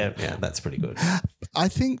woman. Yeah. Yeah, that's pretty good. I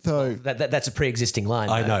think, though, That's a pre-existing line.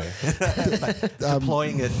 I though. know.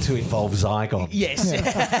 Deploying it to involve Zygon. Yes.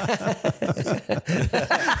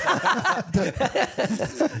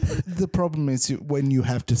 the problem is when you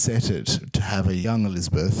have to set it to have a young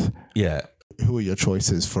Elizabeth, Yeah. who are your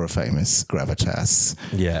choices for a famous gravitas?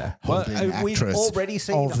 Yeah. Well, Holding we've actress already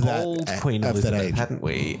seen of that- old Queen of that Elizabeth, age. hadn't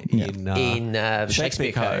we? In the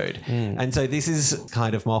Shakespeare Code. And so this is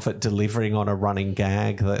kind of Moffat delivering on a running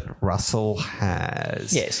gag that Russell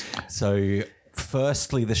has. Yes. So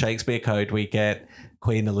firstly, the Shakespeare Code, we get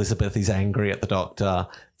Queen Elizabeth is angry at the Doctor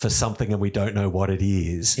for something and we don't know what it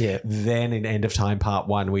is. Yeah. Then in End of Time Part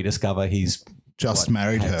 1, we discover he's Just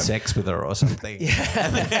married had her. sex with her or something.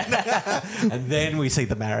 And then we see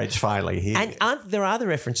the marriage finally here. And aren't there other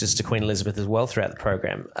references to Queen Elizabeth as well throughout the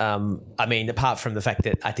program? I mean, apart from the fact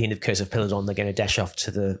that at the end of Curse of Peladon, they're going to dash off to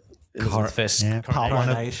the Elizabeth first. Yeah, part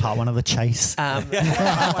one of the chase.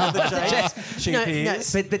 She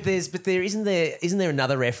appears. But isn't there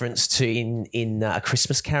another reference to in A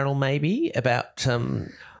Christmas Carol maybe about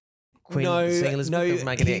Queen Elizabeth? I'm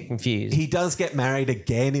going to get confused. He does get married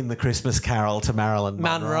again in the Christmas Carol to Marilyn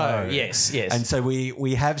Monroe. Yes. And so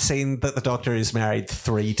we have seen that the Doctor is married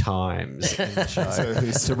 3 times in the show. So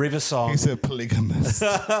to River Song. He's a polygamist.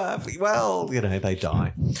 Well, they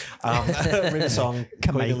die. River Song,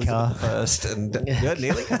 Queen Elizabeth first, and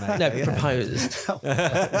nearly Kameka. No, proposed.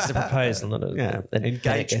 It's a proposal, not an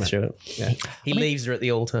engagement. Through it. Yeah. He leaves her at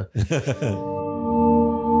the altar.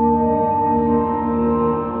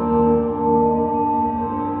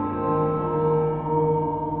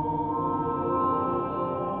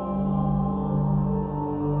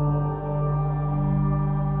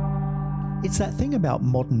 It's that thing about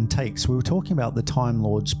modern takes. We were talking about the Time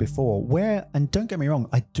Lords before, and don't get me wrong,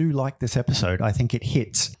 I do like this episode. I think it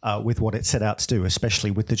hits with what it set out to do, especially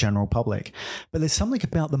with the general public. But there's something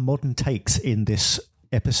about the modern takes in this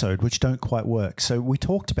episode which don't quite work. So we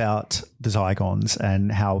talked about the Zygons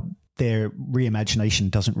and how their reimagination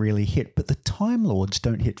doesn't really hit, but the Time Lords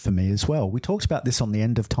don't hit for me as well. We talked about this on the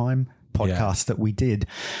End of Time podcast that we did.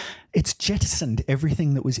 It's jettisoned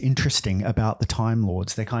everything that was interesting about the Time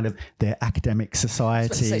Lords. They're kind of their academic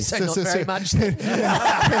society. Not very much.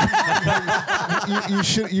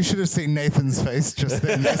 You should have seen Nathan's face just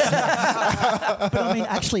then. But I mean,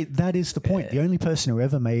 actually, that is the point. The only person who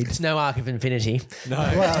ever made It's no Arc of Infinity.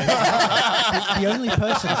 the only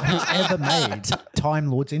person who ever made Time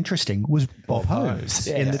Lords interesting was Bob Holmes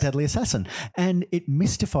in The Deadly Assassin. And it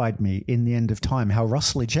mystified me in The End of Time how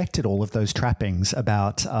Russell ejected all of those trappings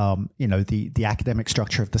about the academic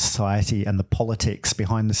structure of the society and the politics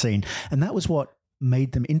behind the scene. And that was what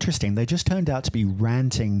made them interesting. They just turned out to be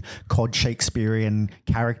ranting cod Shakespearean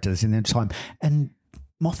characters in their time. And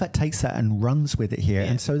Moffat takes that and runs with it here.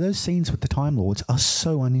 And so those scenes with the Time Lords are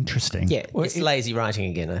so uninteresting. Yeah, it's lazy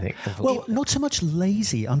writing again, I think. Well, not so much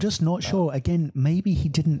lazy. I'm just not sure. Again, maybe he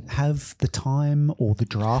didn't have the time or the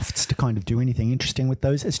drafts to kind of do anything interesting with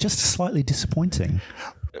those. It's just slightly disappointing.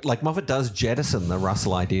 Like Moffat does jettison the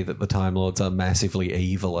Russell idea that the Time Lords are massively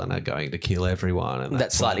evil and are going to kill everyone, and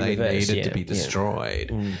that's slightly why they reversed, needed to be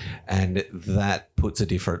destroyed. And that puts a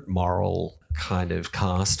different moral kind of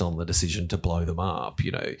cast on the decision to blow them up.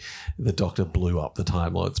 You know, the Doctor blew up the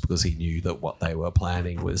Time Lords because he knew that what they were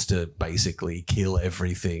planning was to basically kill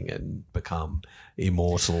everything and become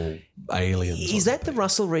immortal aliens. Is that the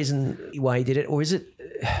Russell reason why he did it, or is it?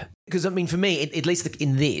 Because I mean, for me, at least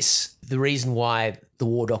in this, the reason why the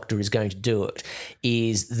War Doctor is going to do it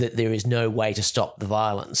is that there is no way to stop the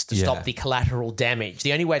violence, to stop the collateral damage.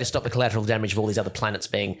 The only way to stop the collateral damage of all these other planets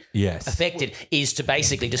being affected is to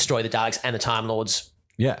basically destroy the Daleks and the Time Lords.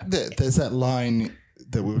 Yeah. There's that line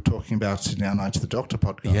that we were talking about in our Night of the Doctor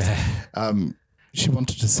podcast. Yeah. She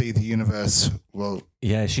wanted to see the universe, well...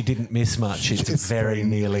 Yeah, she didn't miss much. It's very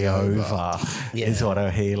nearly over, is what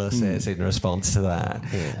O'Healer says in response to that.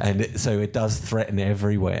 Yeah. And so it does threaten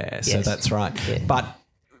everywhere. So that's right. Yeah. But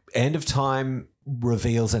End of Time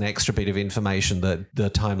reveals an extra bit of information that the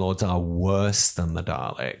Time Lords are worse than the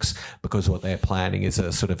Daleks, because what they're planning is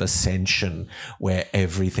a sort of ascension where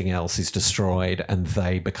everything else is destroyed and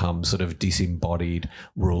they become sort of disembodied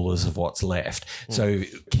rulers of what's left. So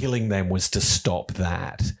killing them was to stop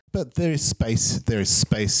that. But there is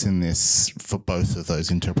space in this for both of those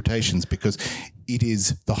interpretations, because it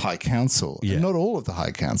is the High Council. Yeah. Not all of the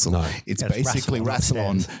High Council. No. It's basically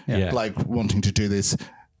Rassilon like wanting to do this.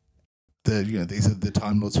 These are the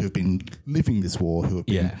Time Lords who have been living this war, who have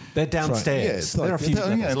been they're downstairs. There are a few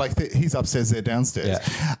he's upstairs, they're downstairs.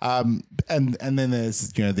 Yeah. And then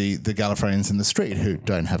there's the Gallifreyans in the street who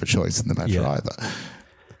don't have a choice in the matter either.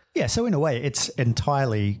 Yeah, so in a way, it's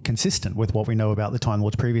entirely consistent with what we know about the Time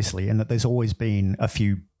Lords previously, in that there's always been a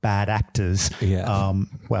few bad actors. Yeah.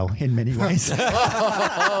 Well, in many ways. There's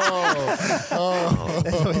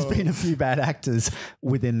always been a few bad actors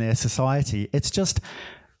within their society. It's just,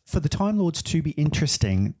 for the Time Lords to be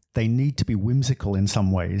interesting, they need to be whimsical in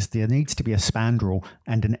some ways. There needs to be a Spandrel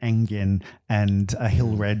and an Engin and a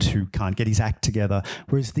Hilred who can't get his act together,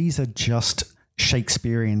 whereas these are just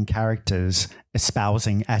Shakespearean characters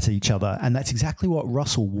espousing at each other. And that's exactly what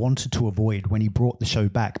Russell wanted to avoid when he brought the show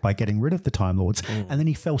back by getting rid of the Time Lords. And then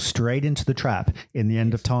he fell straight into the trap in the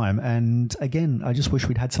End of Time. And again, I just wish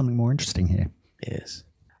we'd had something more interesting here. Yes.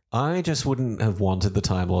 I just wouldn't have wanted the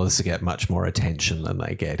Time Lords to get much more attention than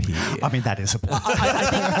they get here. I mean, that is a point.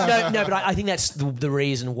 I think that's the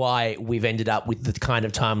reason why we've ended up with the kind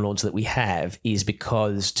of Time Lords that we have, is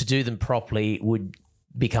because to do them properly would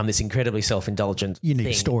become this incredibly self-indulgent You need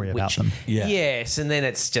thing, a story about them. Yeah. Yes, and then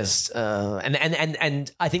it's just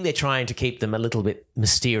and I think they're trying to keep them a little bit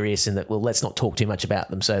mysterious in that, well, let's not talk too much about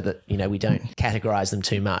them so that we don't categorize them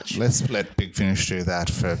too much. Let's let Big Finish do that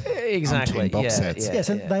for exactly box sets. Yes,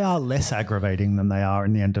 and they are less aggravating than they are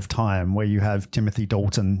in the End of Time, where you have Timothy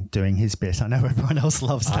Dalton doing his bit. I know everyone else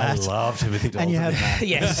loves that. I love Timothy Dalton. And you have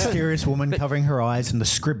the mysterious woman covering her eyes and the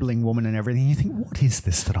scribbling woman and everything. You think, what is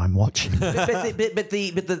this that I'm watching?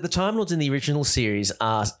 But the Time Lords in the original series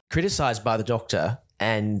are criticised by the Doctor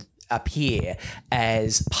and appear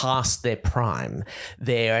as past their prime.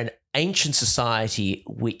 They're an ancient society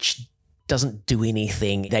which doesn't do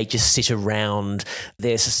anything. They just sit around.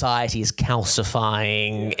 Their society is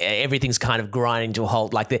calcifying. Everything's kind of grinding to a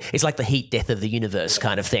halt. It's like the heat death of the universe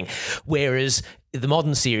kind of thing. Whereas the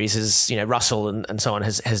modern series is, Russell and so on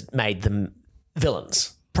has made them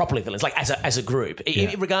villains. Properly villains, like as a group,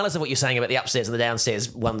 regardless of what you're saying about the upstairs and the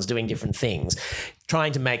downstairs ones doing different things,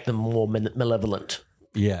 trying to make them more malevolent.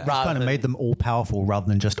 Yeah, kind of made them all powerful rather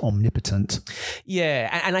than just omnipotent.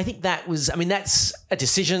 Yeah, and I think that's a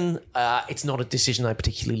decision. It's not a decision I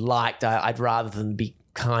particularly liked. I'd rather than be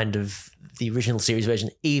kind of the original series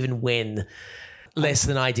version, even when less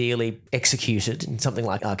than ideally executed in something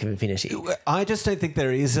like Arc of Infinity. I just don't think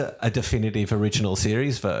there is a definitive original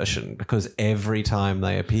series version, because every time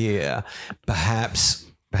they appear, perhaps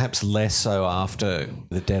less so after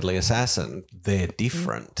The Deadly Assassin, they're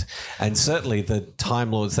different. And certainly the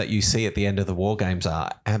Time Lords that you see at the end of the War Games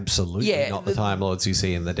are absolutely not the Time Lords you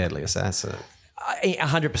see in The Deadly Assassin.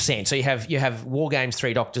 100%. So you have War Games,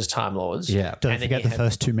 Three Doctors, Time Lords. Yeah. Don't And then forget you the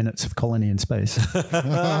first 2 minutes of Colony in Space.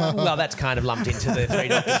 well, that's kind of lumped into the Three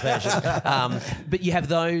Doctors version. But you have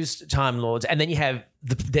those Time Lords, and then you have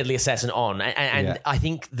the Deadly Assassin On. And I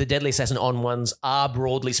think the Deadly Assassin On ones are,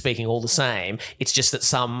 broadly speaking, all the same. It's just that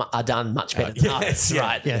some are done much better than others,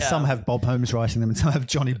 right? Yeah, some have Bob Holmes writing them and some have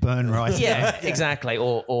Johnny Byrne writing them. Yeah, exactly.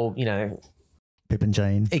 Or you know, Pip and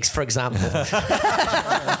Jane. for example.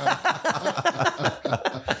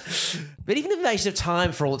 But even Invasion of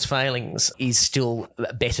Time, for all its failings, is still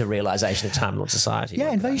a better realisation of Time Lord society.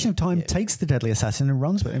 Yeah, Invasion of Time takes the Deadly Assassin and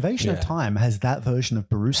runs with it. Invasion of Time has that version of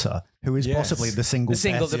Barusa, who is possibly the best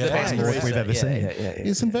best Lord we've ever seen.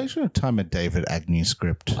 Is Invasion of Time a David Agnew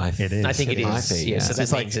script? It is. I think it is. Yeah, so that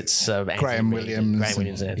It's means it's Graham Williams. Graham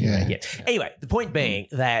Williams and Anthony Yeah. Reid, yeah. Anyway, the point being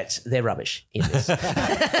that they're rubbish in this.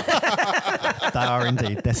 They are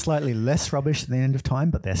indeed. They're slightly less rubbish than the End of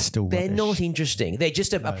Time, but they're still They're rubbish. not interesting. They're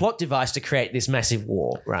just a plot device to create this massive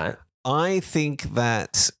war, right? I think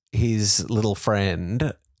that his little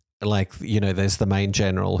friend, like, you know, there's the main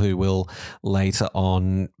general who will later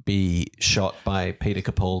on be shot by Peter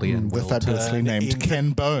Capaldi and The will fabulously turn named into-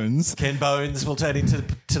 Ken Bones. Ken Bones will turn into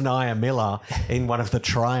Tanaya Miller in one of the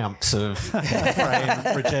triumphs of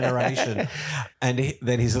frame regeneration. And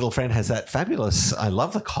then his little friend has that fabulous, I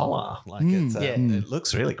love the collar. Like it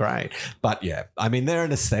looks really great. But yeah, I mean, they're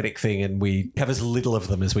an aesthetic thing and we have as little of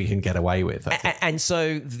them as we can get away with. I think. And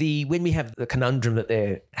so when we have the conundrum that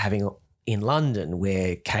they're having in London,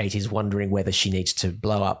 where Kate is wondering whether she needs to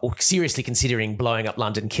blow up or seriously considering blowing up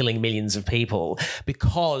London, killing millions of people,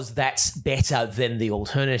 because that's better than the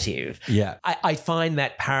alternative. Yeah. I find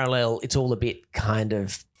that parallel, it's all a bit kind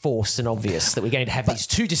of forced and obvious that we're going to have these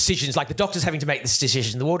two decisions, like the Doctor's having to make this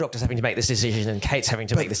decision, the War Doctor's having to make this decision, and Kate's having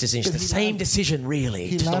to make this decision. It's the same decision, really.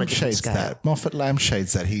 He just on a different lampshades scale. that. Moffat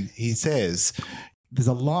lampshades that. He says, there's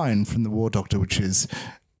a line from the War Doctor which is,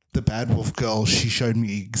 the Bad Wolf Girl, she showed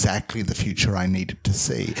me exactly the future I needed to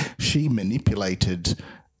see. She manipulated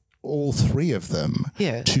all three of them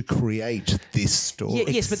to create this story.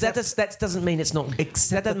 Yes, but that doesn't mean it's not.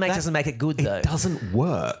 That doesn't make it good, though. It doesn't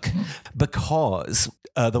work because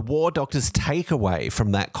the War Doctor's takeaway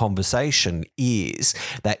from that conversation is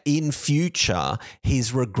that in future,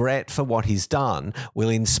 his regret for what he's done will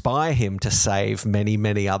inspire him to save many,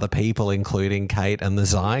 many other people, including Kate and the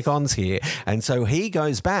Zygons here. And so he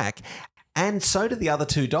goes back. And so do the other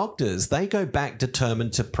two Doctors. They go back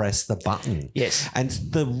determined to press the button. Yes. And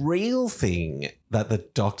the real thing that the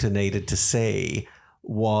Doctor needed to see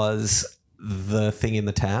was the thing in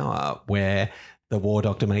the tower where the War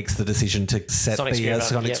Doctor makes the decision to set Sonic the screwdriver,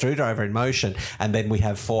 sonic screwdriver in motion, and then we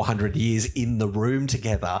have 400 years in the room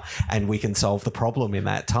together, and we can solve the problem in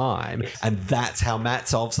that time. And that's how Matt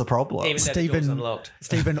solves the problem. Even though the door's unlocked.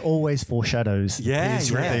 Stephen always foreshadows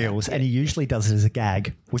his reveals, and he usually does it as a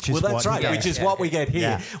gag, which is Well, that's what right, which is what we get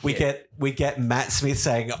here. Yeah. We get Matt Smith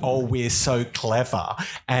saying, "Oh, we're so clever,"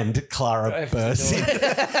 and Clara bursts in.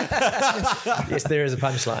 Yes, there is a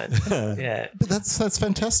punchline. Yeah. But that's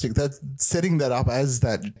fantastic. That's setting that up as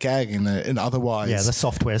that gag in otherwise. Yeah, the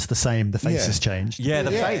software's the same. The face has changed. Yeah,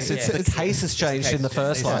 the face. The case has changed in the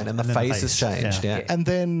first line, and the face has changed. Yeah. and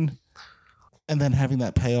then having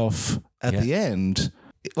that payoff at the end,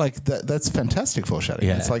 like that's fantastic foreshadowing.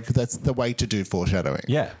 Yeah. It's like that's the way to do foreshadowing.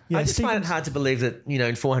 Yeah. I just find it hard to believe that,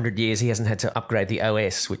 in 400 years he hasn't had to upgrade the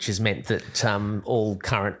OS, which has meant that all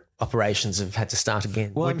current operations have had to start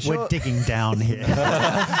again. Well, We're digging down here.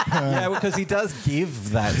 Yeah, because he does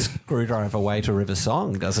give that screwdriver away to River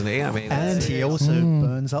Song, doesn't he? I mean, And he also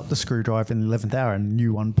burns up the screwdriver in the 11th hour and a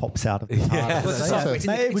new one pops out of the TARDIS. Well, it's It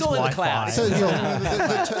all in the was cloud. Wi-Fi. So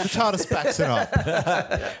the TARDIS backs it up.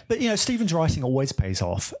 But, Stephen's writing always pays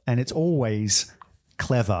off and it's always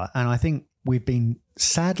clever. And I think we've been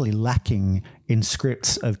sadly lacking in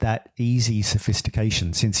scripts of that easy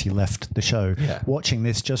sophistication since he left the show. Yeah. Watching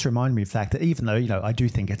this just reminded me of the fact that even though, I do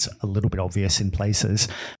think it's a little bit obvious in places,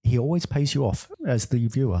 he always pays you off as the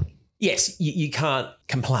viewer. Yes, you can't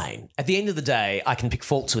complain. At the end of the day, I can pick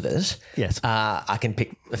faults with it. Yes. I can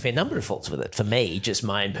pick a fair number of faults with it. For me, just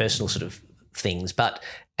my own personal sort of things. But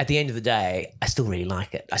at the end of the day, I still really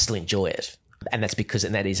like it. I still enjoy it. And that's because,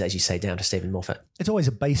 and that is, as you say, down to Stephen Moffat. It's always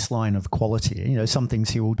a baseline of quality. Some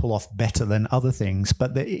things he will pull off better than other things,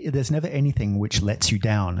 but there's never anything which lets you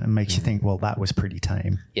down and makes you think, well, that was pretty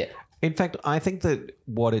tame. Yeah. in fact, I think that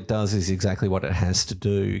what it does is exactly what it has to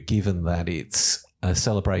do, given that it's a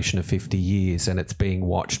celebration of 50 years and it's being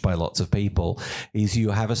watched by lots of people, is you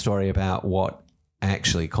have a story about what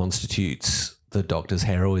actually constitutes the Doctor's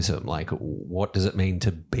heroism. Like, what does it mean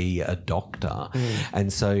to be a doctor?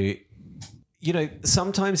 And so you know,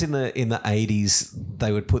 sometimes in the 80s,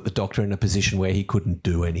 they would put the Doctor in a position where he couldn't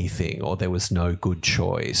do anything, or there was no good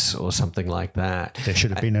choice, or something like that. There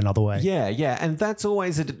should have been another way. Yeah, and that's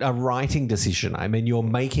always a writing decision. I mean, you're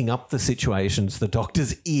making up the situations the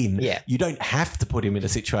Doctor's in. Yeah. You don't have to put him in a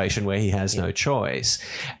situation where he has no choice.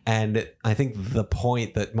 And I think the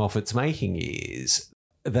point that Moffat's making is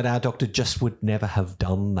that our Doctor just would never have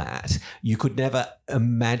done that. You could never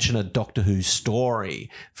imagine a Doctor Who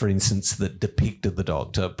story, for instance, that depicted the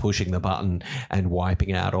Doctor pushing the button and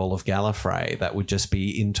wiping out all of Gallifrey. That would just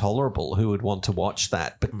be intolerable. Who would want to watch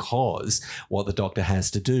that? Because what the Doctor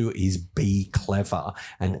has to do is be clever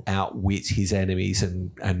and outwit his enemies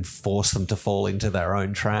and force them to fall into their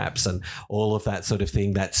own traps and all of that sort of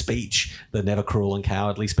thing. That speech, the Never Cruel and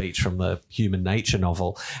Cowardly speech from the Human Nature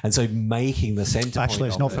novel. And so making the centre point.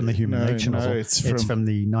 Actually, it's not from the Human Nature novel. It's from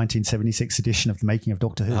the 1976 edition of The Making of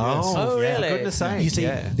Doctor Who. Oh, really? For goodness sake. You see,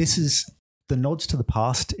 yeah. this is the nods to the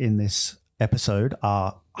past in this episode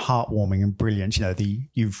are heartwarming and brilliant. You know, the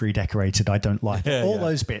you've redecorated, I don't like it. All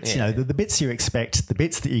those bits, you know, the bits you expect, the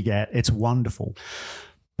bits that you get, it's wonderful.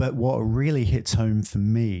 But what really hits home for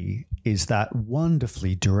me is that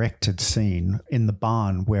wonderfully directed scene in the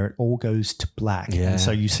barn where it all goes to black. Yeah. And so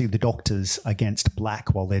you see the doctors against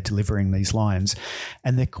black while they're delivering these lines.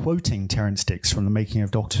 And they're quoting Terrance Dicks from The Making of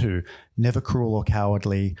Doctor Who. Never cruel or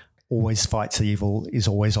cowardly, always fights evil, is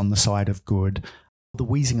always on the side of good. The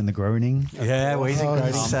wheezing and the groaning. Yeah, wheezing,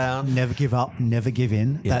 groaning sound. Never give up, never give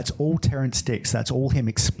in. Yeah. That's all Terrance Dicks. That's all him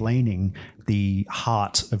explaining the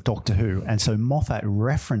heart of Doctor Who. And so Moffat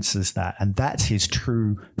references that, and that's his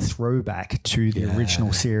true throwback to the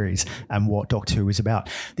original series and what Doctor Who is about.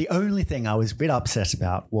 The only thing I was a bit upset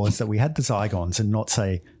about was that we had the Zygons and not,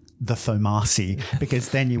 say, the Foamasi, because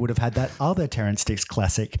then you would have had that other Terrance Dicks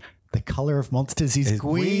classic, The Colour of Monsters is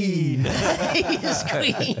Green. He's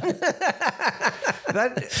Queen.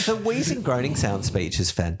 The wheezing, groaning sound speech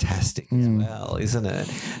is fantastic as well, isn't it?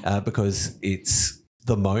 Because it's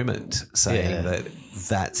the moment saying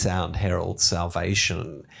that sound heralds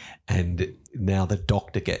salvation, and now the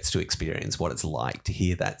Doctor gets to experience what it's like to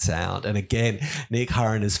hear that sound. And again, Nick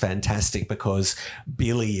Hurren is fantastic because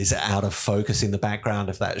Billy is out of focus in the background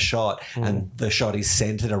of that shot, and the shot is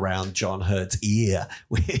centered around John Hurt's ear,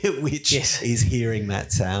 which is hearing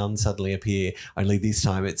that sound suddenly appear. Only this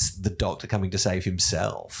time it's the Doctor coming to save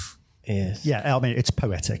himself. Yes. Yeah, I mean, it's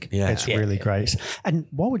poetic. Yeah. It's really great. And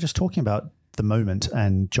while we're just talking about the moment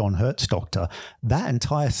and John Hurt's Doctor, that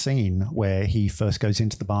entire scene where he first goes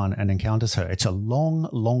into the barn and encounters her, it's a long,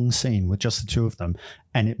 long scene with just the two of them,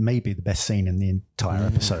 and it may be the best scene in the entire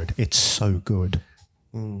episode. It's so good.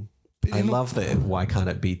 I love that. Why can't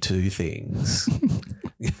it be two things?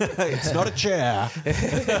 It's not a chair.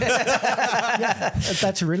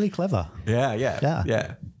 That's really clever.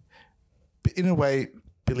 Yeah. But in a way,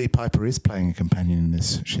 Billie Piper is playing a companion in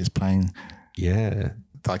this. She's playing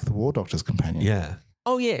like the War Doctor's companion. Yeah.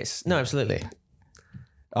 Oh, yes. No, absolutely.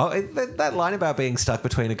 Oh, that line about being stuck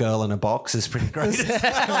between a girl and a box is pretty great.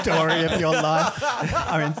 Story of your life.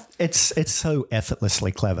 I mean, it's so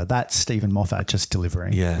effortlessly clever. That's Stephen Moffat just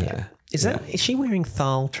delivering. Yeah. Is she wearing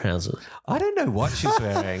thal trousers? I don't know what she's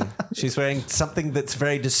wearing. She's wearing something that's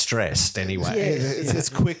very distressed anyway. It's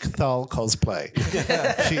quick Thal cosplay.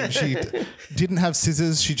 She didn't have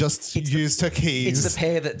scissors. She just used her keys. It's the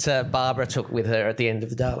pair that Barbara took with her at the end of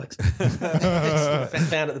the Daleks.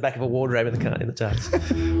 Found at the back of a wardrobe in the TARDIS.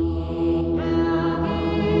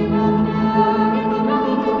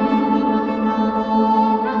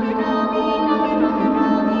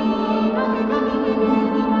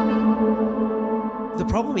 The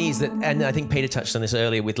problem is that, and I think Peter touched on this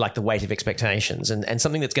earlier with like the weight of expectations, and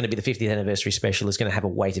something that's going to be the 50th anniversary special is going to have a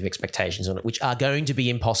weight of expectations on it, which are going to be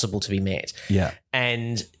impossible to be met. Yeah.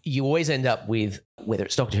 And you always end up with, whether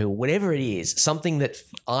it's Doctor Who, whatever it is, something that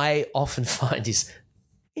I often find is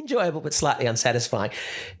enjoyable but slightly unsatisfying.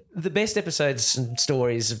 The best episodes and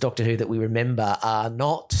stories of Doctor Who that we remember are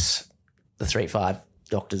not the 3-5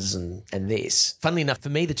 Doctors and this. Funnily enough, for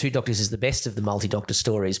me, the Two Doctors is the best of the multi-Doctor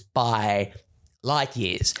stories by light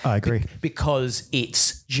years. I agree. Because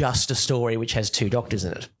it's just a story which has two Doctors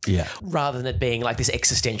in it. Yeah. Rather than it being like this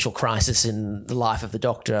existential crisis in the life of the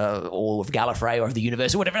Doctor or of Gallifrey or of the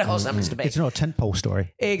universe or whatever else it happens to be. It's not a tentpole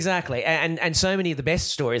story. Exactly. And so many of the best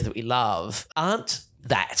stories that we love aren't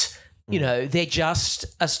that. You know, they're just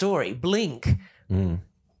a story. Blink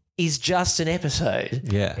is just an episode.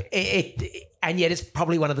 Yeah. And yet it's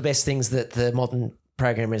probably one of the best things that the modern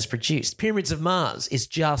program has produced. Pyramids of Mars is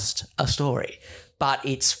just a story, but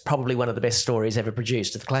it's probably one of the best stories ever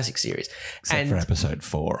produced of the classic series. Except for episode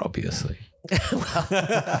 4, obviously.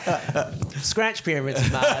 Scratch Pyramids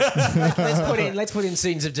of Mars. let's put in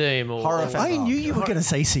Scenes of Doom or I knew you were going to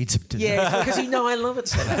say Seeds of Doom. Yeah, because you know I love it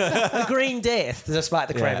so much. The Green Death, despite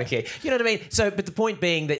the chroma key. You know what I mean? So, but the point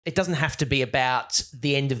being that it doesn't have to be about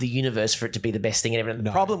the end of the universe for it to be the best thing and everything.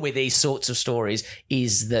 The problem with these sorts of stories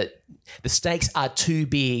is that the stakes are too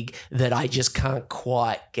big that I just can't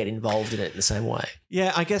quite get involved in it in the same way.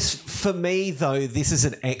 Yeah, I guess for me, though, this is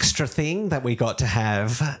an extra thing that we got to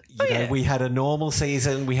have. You know, we had a normal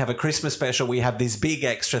season, we have a Christmas special, we have this big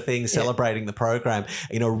extra thing celebrating the program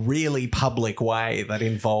in a really public way that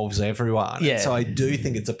involves everyone. Yeah. And so I do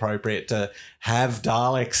think it's appropriate to have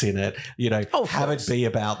Daleks in it, you know, have it be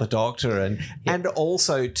about the Doctor and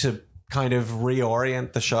also to kind of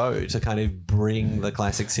reorient the show to kind of bring the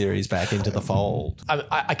classic series back into the fold.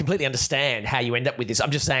 I completely understand how you end up with this.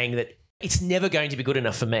 I'm just saying that it's never going to be good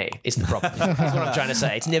enough for me. It's the problem. That's what I'm trying to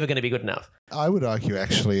say. It's never going to be good enough. I would argue,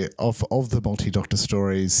 actually, of the multi-Doctor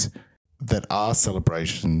stories that are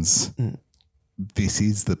celebrations, this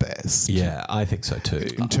is the best. Yeah, I think so too.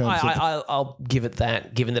 In terms I'll give it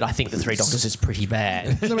that, given that I think the Three Doctors is pretty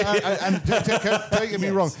bad. don't get me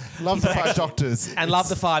wrong. Love the Five Doctors. And love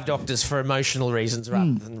the Five Doctors for emotional reasons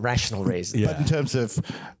rather than rational reasons. But in terms of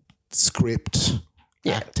script,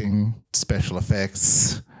 acting, special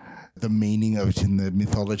effects, the meaning of it in the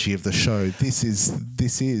mythology of the show, this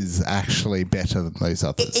is actually better than those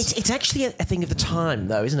others. It's actually a thing of the time,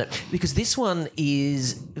 though, isn't it? Because this one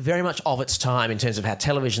is very much of its time in terms of how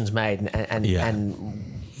television's made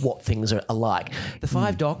and what things are like. The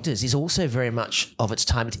Five Doctors is also very much of its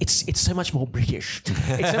time. It's so much more British.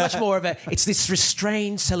 It's so much more of it's this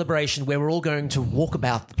restrained celebration where we're all going to walk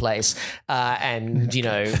about the place and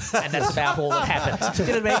that's about all that happens.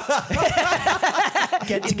 You know what I mean?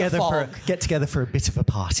 Get together for a bit of a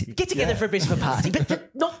party. Get together for a bit of a party, but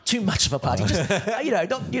not too much of a party. Just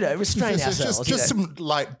restrain ourselves. Just some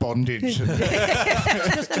light bondage.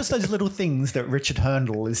 just those little things that Richard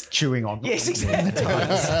Hurndall is chewing on. Yes, exactly.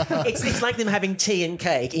 It's like them having tea and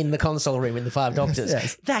cake in the console room in the Five Doctors.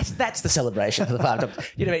 Yes. That's the celebration for the Five Doctors.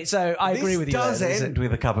 You know what I mean? So I agree with you. This does end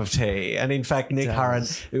with a cup of tea. And in fact, Nick Hurren,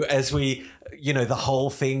 as we, the whole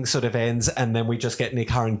thing sort of ends and then we just get Nick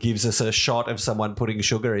Hurren gives us a shot of someone putting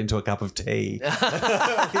sugar into a cup of tea. Which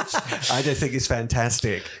I just think is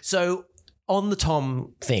fantastic. So on the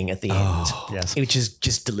Tom thing at the end, which is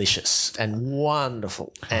just delicious and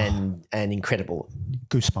wonderful and incredible.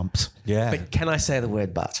 Goosebumps. Yeah. But can I say the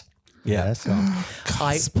word but? Yeah.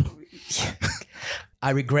 I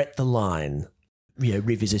regret the line,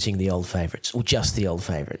 revisiting the old favourites or just the old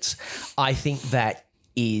favourites. I think that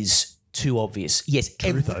is too obvious. Yes.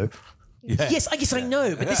 True, though. Yeah. Yes, I guess I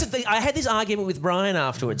know, but this is I had this argument with Brian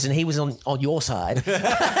afterwards, and he was on your side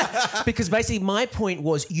because basically my point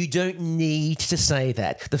was you don't need to say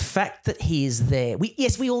that. The fact that he is there,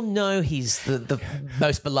 we all know he's the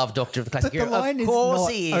most beloved Doctor of the classic era. But the line of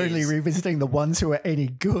course is not only revisiting the ones who are any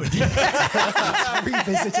good, it's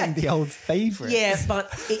revisiting the old favourites. Yeah,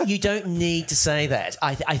 but you don't need to say that.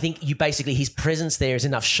 I think you basically his presence there is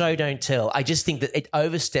enough. Show don't tell. I just think that it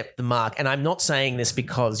overstepped the mark, and I'm not saying this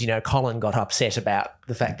because Colin got upset about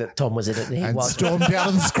the fact that Tom was in it and he wasn't. Stormed out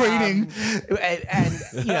of the screening.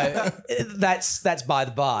 That's by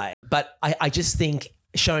the by. But I just think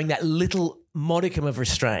showing that little modicum of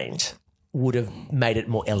restraint would have made it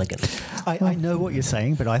more elegant. I know what you're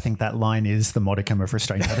saying, but I think that line is the modicum of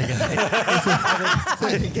restraint. I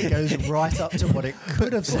think it goes right up to what it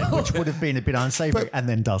could have said, which would have been a bit unsavory, and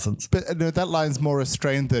then doesn't. But no, that line's more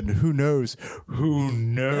restrained than who knows. Who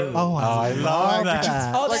knows? Oh, I love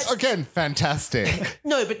that. Again, fantastic.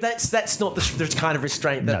 No, but that's not the kind of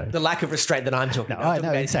restraint, the lack of restraint that I'm talking about. I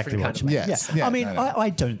know exactly what you mean. Yes. Yeah. I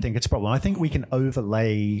don't think it's a problem. I think we can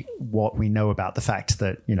overlay what we know about the fact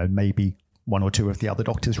that, maybe one or two of the other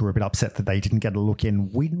Doctors were a bit upset that they didn't get a look in.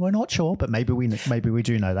 We're not sure, but maybe we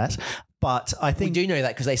do know that. But I think we do know that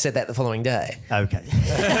because they said that the following day. Okay.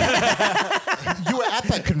 You were at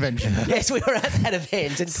that convention. Yes, we were at that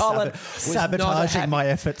event, and Colin was sabotaging my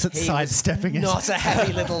efforts at sidestepping it. Not a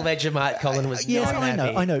happy little Vegemite. Colin was not happy.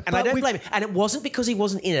 I know, and I don't blame him. And it wasn't because he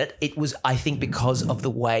wasn't in it. It was, I think, because of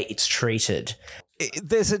the way it's treated.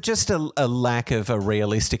 There's just a lack of a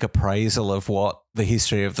realistic appraisal of what the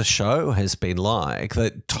history of the show has been like.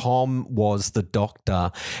 That Tom was the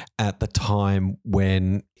Doctor at the time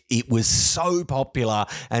when it was so popular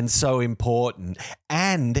and so important,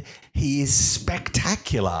 and he is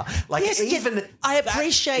spectacular. I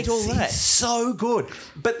appreciate all that. He's so good.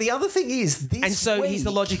 But the other thing is, he's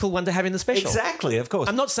the logical one to have in the special. Exactly, of course.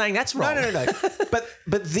 I'm not saying that's wrong. No.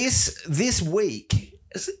 but this week,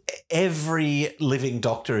 every living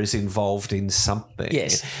doctor is involved in something.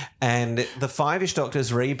 Yes. And the Five-ish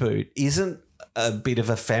Doctors reboot isn't a bit of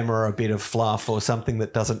ephemera, a bit of fluff, or something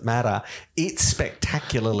that doesn't matter. It's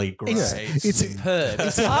spectacularly great. It's Superb.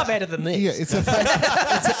 It's far better than this. Yeah, it's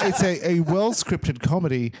a well scripted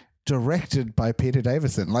comedy directed by Peter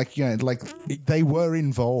Davison. Like they were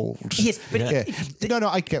involved. Yes, but no,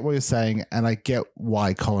 I get what you're saying, and I get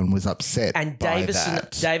why Colin was upset. And by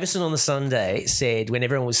that. Davison on the Sunday said, when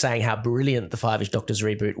everyone was saying how brilliant the Five-ish Doctors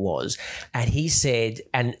reboot was, and he said,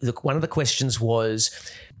 and one of the questions was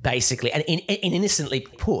basically, and innocently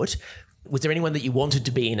put, was there anyone that you wanted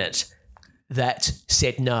to be in it that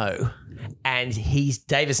said no? And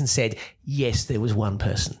Davison said, yes, there was one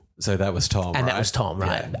person. So that was Tom, And right? that was Tom,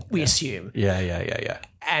 right? Yeah. We assume. Yeah.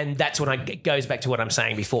 And that's when it goes back to what I'm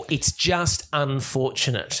saying before. It's just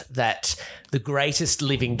unfortunate that the greatest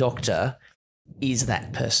living doctor is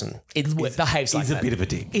that person. It behaves like He's a bit of a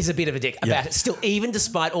dick. Is a bit of a dick about it. Still, even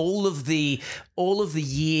despite all of the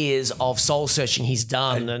years of soul searching he's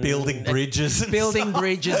done and building bridges,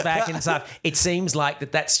 bridges back and stuff, it seems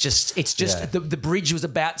like that's just the bridge was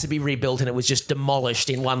about to be rebuilt and it was just demolished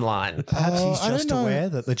in one line. Perhaps he's just aware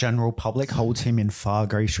that the general public holds him in far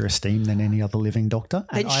greater esteem than any other living doctor.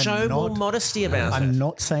 And show more modesty about it. I'm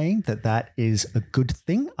not saying that is a good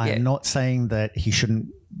thing. I'm not saying that he shouldn't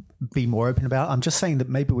be more open about it. I'm just saying that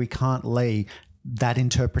maybe we can't lay that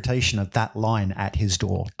interpretation of that line at his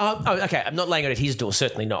door. Okay. I'm not laying it at his door.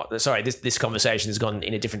 Certainly not. Sorry, this conversation has gone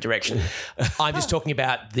in a different direction. I'm just talking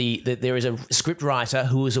about there is a script writer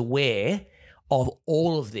who is aware of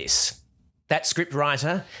all of this. That script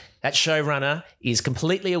writer, that showrunner is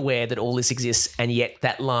completely aware that all this exists, and yet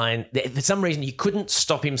that line, for some reason, he couldn't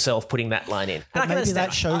stop himself putting that line in. But maybe that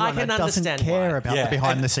showrunner doesn't care about the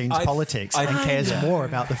behind-the-scenes politics and cares more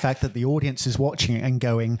about the fact that the audience is watching it and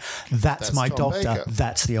going, that's my Tom doctor, Baker.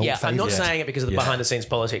 that's the old Yeah, favourite. I'm not saying it because of the behind-the-scenes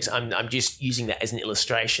politics. I'm just using that as an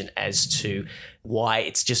illustration as to why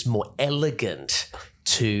it's just more elegant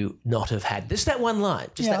to not have had just that one line,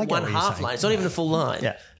 just I that get one what you're half saying. line. It's not even a full line.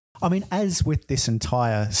 Yeah. I mean, as with this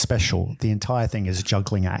entire special, the entire thing is a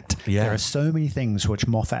juggling act. Yeah. There are so many things which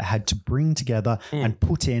Moffat had to bring together and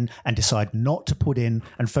put in and decide not to put in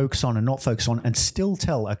and focus on and not focus on and still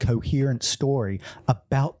tell a coherent story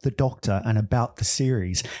about the Doctor and about the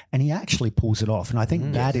series. And he actually pulls it off. And I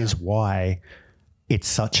think that is why it's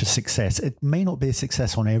such a success. It may not be a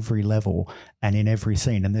success on every level and in every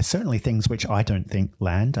scene. And there's certainly things which I don't think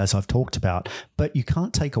land, as I've talked about, but you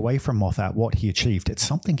can't take away from Moffat what he achieved. It's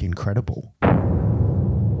something incredible.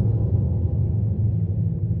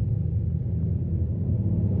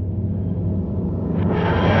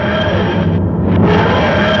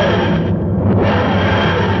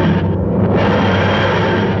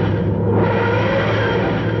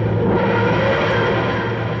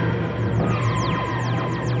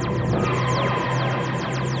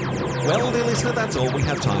 Well, dear listener, that's all we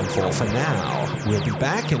have time for now. We'll be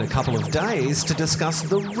back in a couple of days to discuss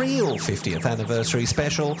the real 50th anniversary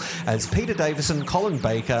special as Peter Davison, Colin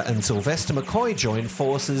Baker and Sylvester McCoy join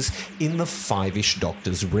forces in the Five-ish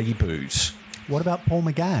Doctors reboot. What about Paul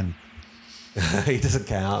McGann? He doesn't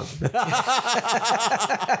count.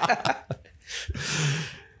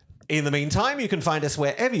 In the meantime, you can find us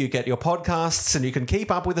wherever you get your podcasts, and you can keep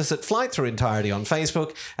up with us at Flight Through Entirety on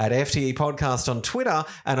Facebook, at FTE Podcast on Twitter,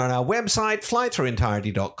 and on our website,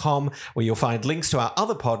 flightthroughentirety.com, where you'll find links to our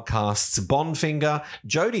other podcasts, Bondfinger,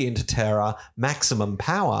 Jodie Into Terror, Maximum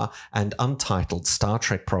Power, and Untitled Star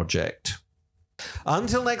Trek Project.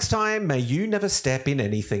 Until next time, may you never step in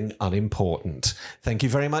anything unimportant. Thank you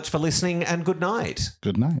very much for listening, and good night.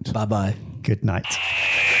 Good night. Bye-bye. Good night.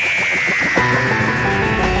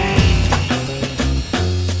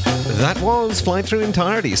 That was Flight Through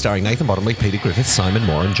Entirety, starring Nathan Bottomley, Peter Griffiths, Simon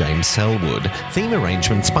Moore and James Selwood. Theme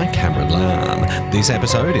arrangements by Cameron Lamb. This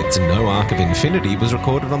episode, It's No Arc of Infinity, was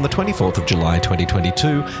recorded on the 24th of July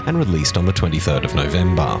 2022 and released on the 23rd of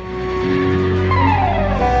November.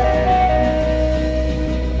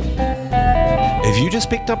 If you just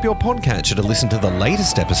picked up your podcatcher to listen to the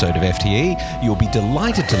latest episode of FTE, you'll be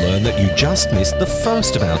delighted to learn that you just missed the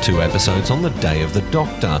first of our 2 episodes on the Day of the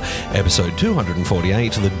Doctor, episode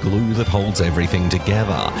 248, The Glue That Holds Everything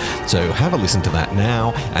Together. So have a listen to that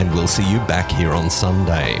now, and we'll see you back here on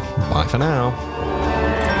Sunday. Bye for now.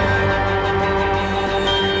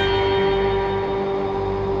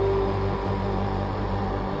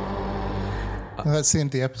 Well, that's the end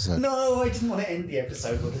of the episode. No, I didn't want to end the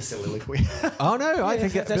episode with a soliloquy. Oh no, I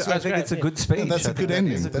think that's it's a good speech. Yeah, that's a good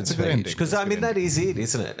ending. That's a good ending. Because I mean that is it,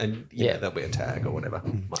 isn't it? And yeah, there'll be a tag or whatever.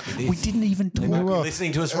 Might be this. We didn't even They might talk. be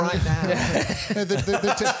listening to us right now. No,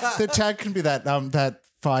 the tag can be that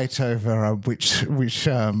fight over which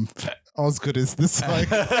Osgood is the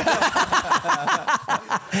psycho.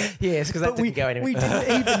 Yes, because that didn't go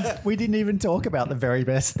anywhere. We didn't even talk about the very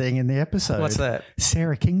best thing in the episode. What's that?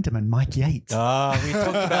 Sarah Kingdom and Mike Yates. We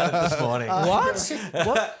talked about it this morning.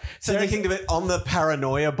 What? Sarah Kingdom on the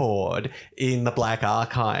paranoia board in the Black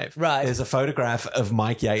Archive. Right. There's a photograph of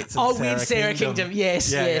Mike Yates. And With Sarah Kingdom.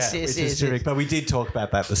 Yes. which is terrific. But we did talk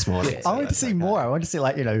about that this morning. I want to see more. I want to see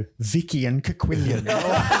Vicky and Quillian.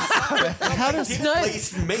 How does No,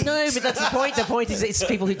 Please meet. no, but that's the point. The point is it's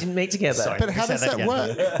people who didn't meet together. But how does that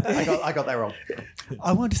work? I got that wrong.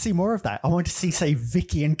 I want to see more of that. I want to see, say,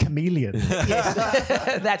 Vicky and Chameleon.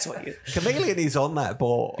 That's what you... Chameleon is on that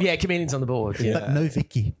board. Yeah, Chameleon's on the board. Yeah. But no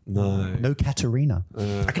Vicky. No. No Katerina.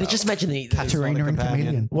 I can just imagine the... Katerina and companion.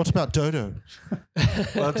 Chameleon. What about Dodo?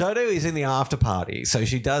 Well, Dodo is in the after party, so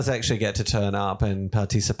she does actually get to turn up and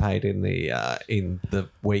participate in the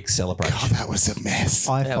week's celebration. Oh, that was a mess.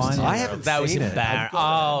 I I haven't That was seen it. embarrassing.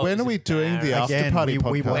 Oh, When are we doing the after party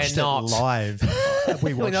podcast? we watched We're not. it live.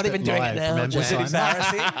 We're not even doing it now. Remember? Was it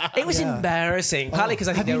embarrassing? It was embarrassing, partly because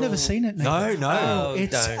I think Have you they're never all- seen it? Nathan? No. Oh,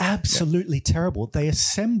 It's don't. absolutely terrible. They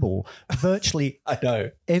assemble virtually I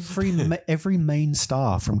know. every main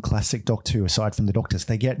star from classic Doctor Who, aside from the Doctors.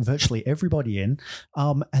 They get virtually everybody in,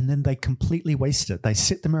 and then they completely waste it. They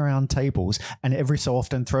sit them around tables and every so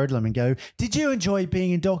often throw to them and go, "Did you enjoy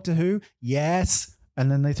being in Doctor Who?" Yes. And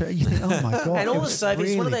then they throw. You think, "Oh my god!" And all it the was sofas,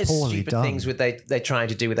 really one of those poorly stupid done. things with they're trying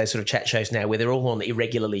to do with those sort of chat shows now, where they're all on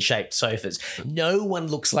irregularly shaped sofas. No one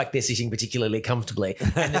looks like they're sitting particularly comfortably,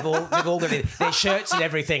 and they've all got their shirts and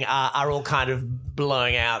everything are all kind of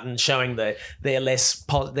blowing out and showing their less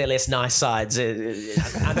nice sides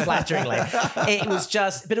unflatteringly. It was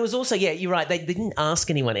just, but it was also you're right. They didn't ask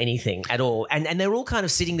anyone anything at all, and they're all kind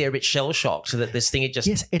of sitting there a bit shell shocked that this thing had just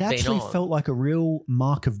Yes, it been actually on. felt like a real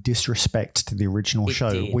mark of disrespect to the original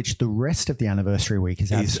show, did. which the rest of the anniversary week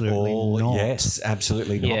is absolutely not. Yes,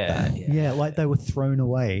 absolutely not that. Yeah, like they were thrown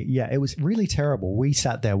away. Yeah, it was really terrible. We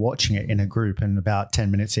sat there watching it in a group, and about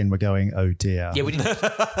 10 minutes in, we're going, "Oh dear." Yeah, we didn't,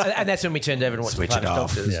 and that's when we turned over and watched Switch the it Planet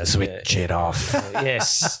off. Doctors. Yeah, switch it off.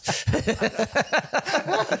 Yes.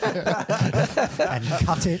 And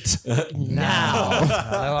cut it. Now.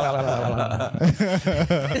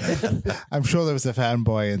 I'm sure there was a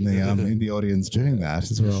fanboy in the audience doing that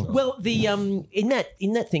as well. Well, the in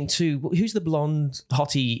that thing too. Who's the blonde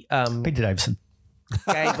hottie Peter Davison.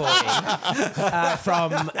 gay boy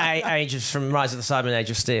from Rise of the Cybermen, Age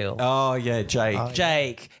of Steel? Oh yeah, Jake.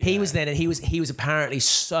 Jake, he was then, and he was apparently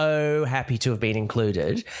so happy to have been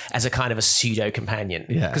included as a kind of a pseudo companion.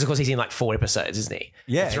 Yeah. Because of course he's in like 4 episodes, isn't he?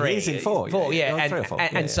 Yeah, 3. he's in 4. Four, Yeah, yeah. three or four.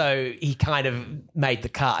 And Yeah. so he kind of made the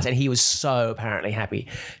cut, and he was so apparently happy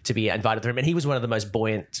to be invited to him. And he was one of the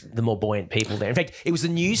more buoyant people there. In fact, it was the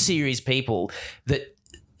new series people that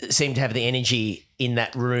seemed to have the energy in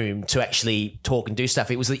that room to actually talk and do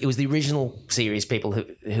stuff. It was the original series people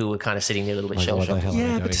who were kind of sitting there a little bit shell shocked.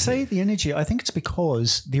 Yeah, but to say the energy, I think it's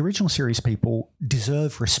because the original series people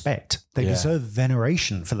deserve respect. They deserve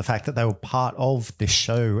veneration for the fact that they were part of this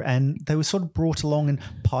show, and they were sort of brought along and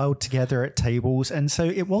piled together at tables, and so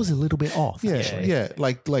it was a little bit off.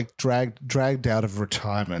 Like dragged out of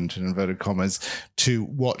retirement in inverted commas to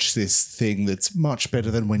watch this thing that's much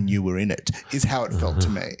better than when you were in it is how it felt to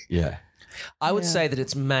me. Yeah. I would say that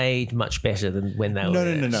it's made much better than when they were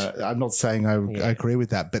in it. No. I'm not saying I agree with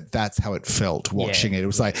that, but that's how it felt watching it. It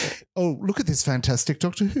was like, oh, look at this fantastic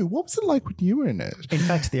Doctor Who. What was it like when you were in it? In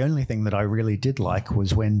fact, the only thing that I really did like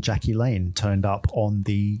was when Jackie Lane turned up on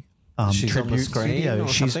the She's on the tribute screen video. or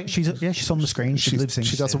She's something? she's on the screen. She lives in.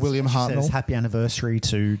 she does a William she Hartnell. says happy anniversary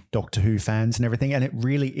to Doctor Who fans and everything, and it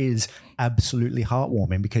really is absolutely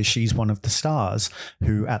heartwarming because she's one of the stars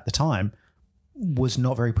who, at the time, was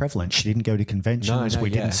not very prevalent. She didn't go to conventions. We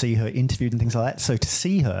didn't see her interviewed and things like that. So to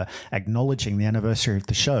see her acknowledging the anniversary of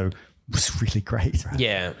the show was really great.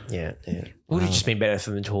 Yeah. It would have just been better for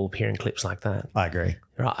them to all appear in clips like that. I agree.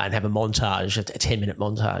 Right, and have a montage, a 10-minute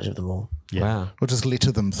montage of them all. Yeah. Wow. Or just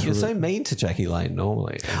litter them through. You're so mean to Jackie Lane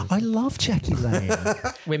normally. I love Jackie Lane.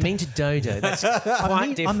 We're mean to Dodo. That's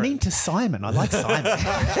quite different. I'm mean to Simon. I like Simon.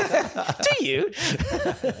 Do you?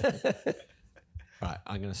 Right,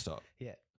 I'm going to stop. Yeah.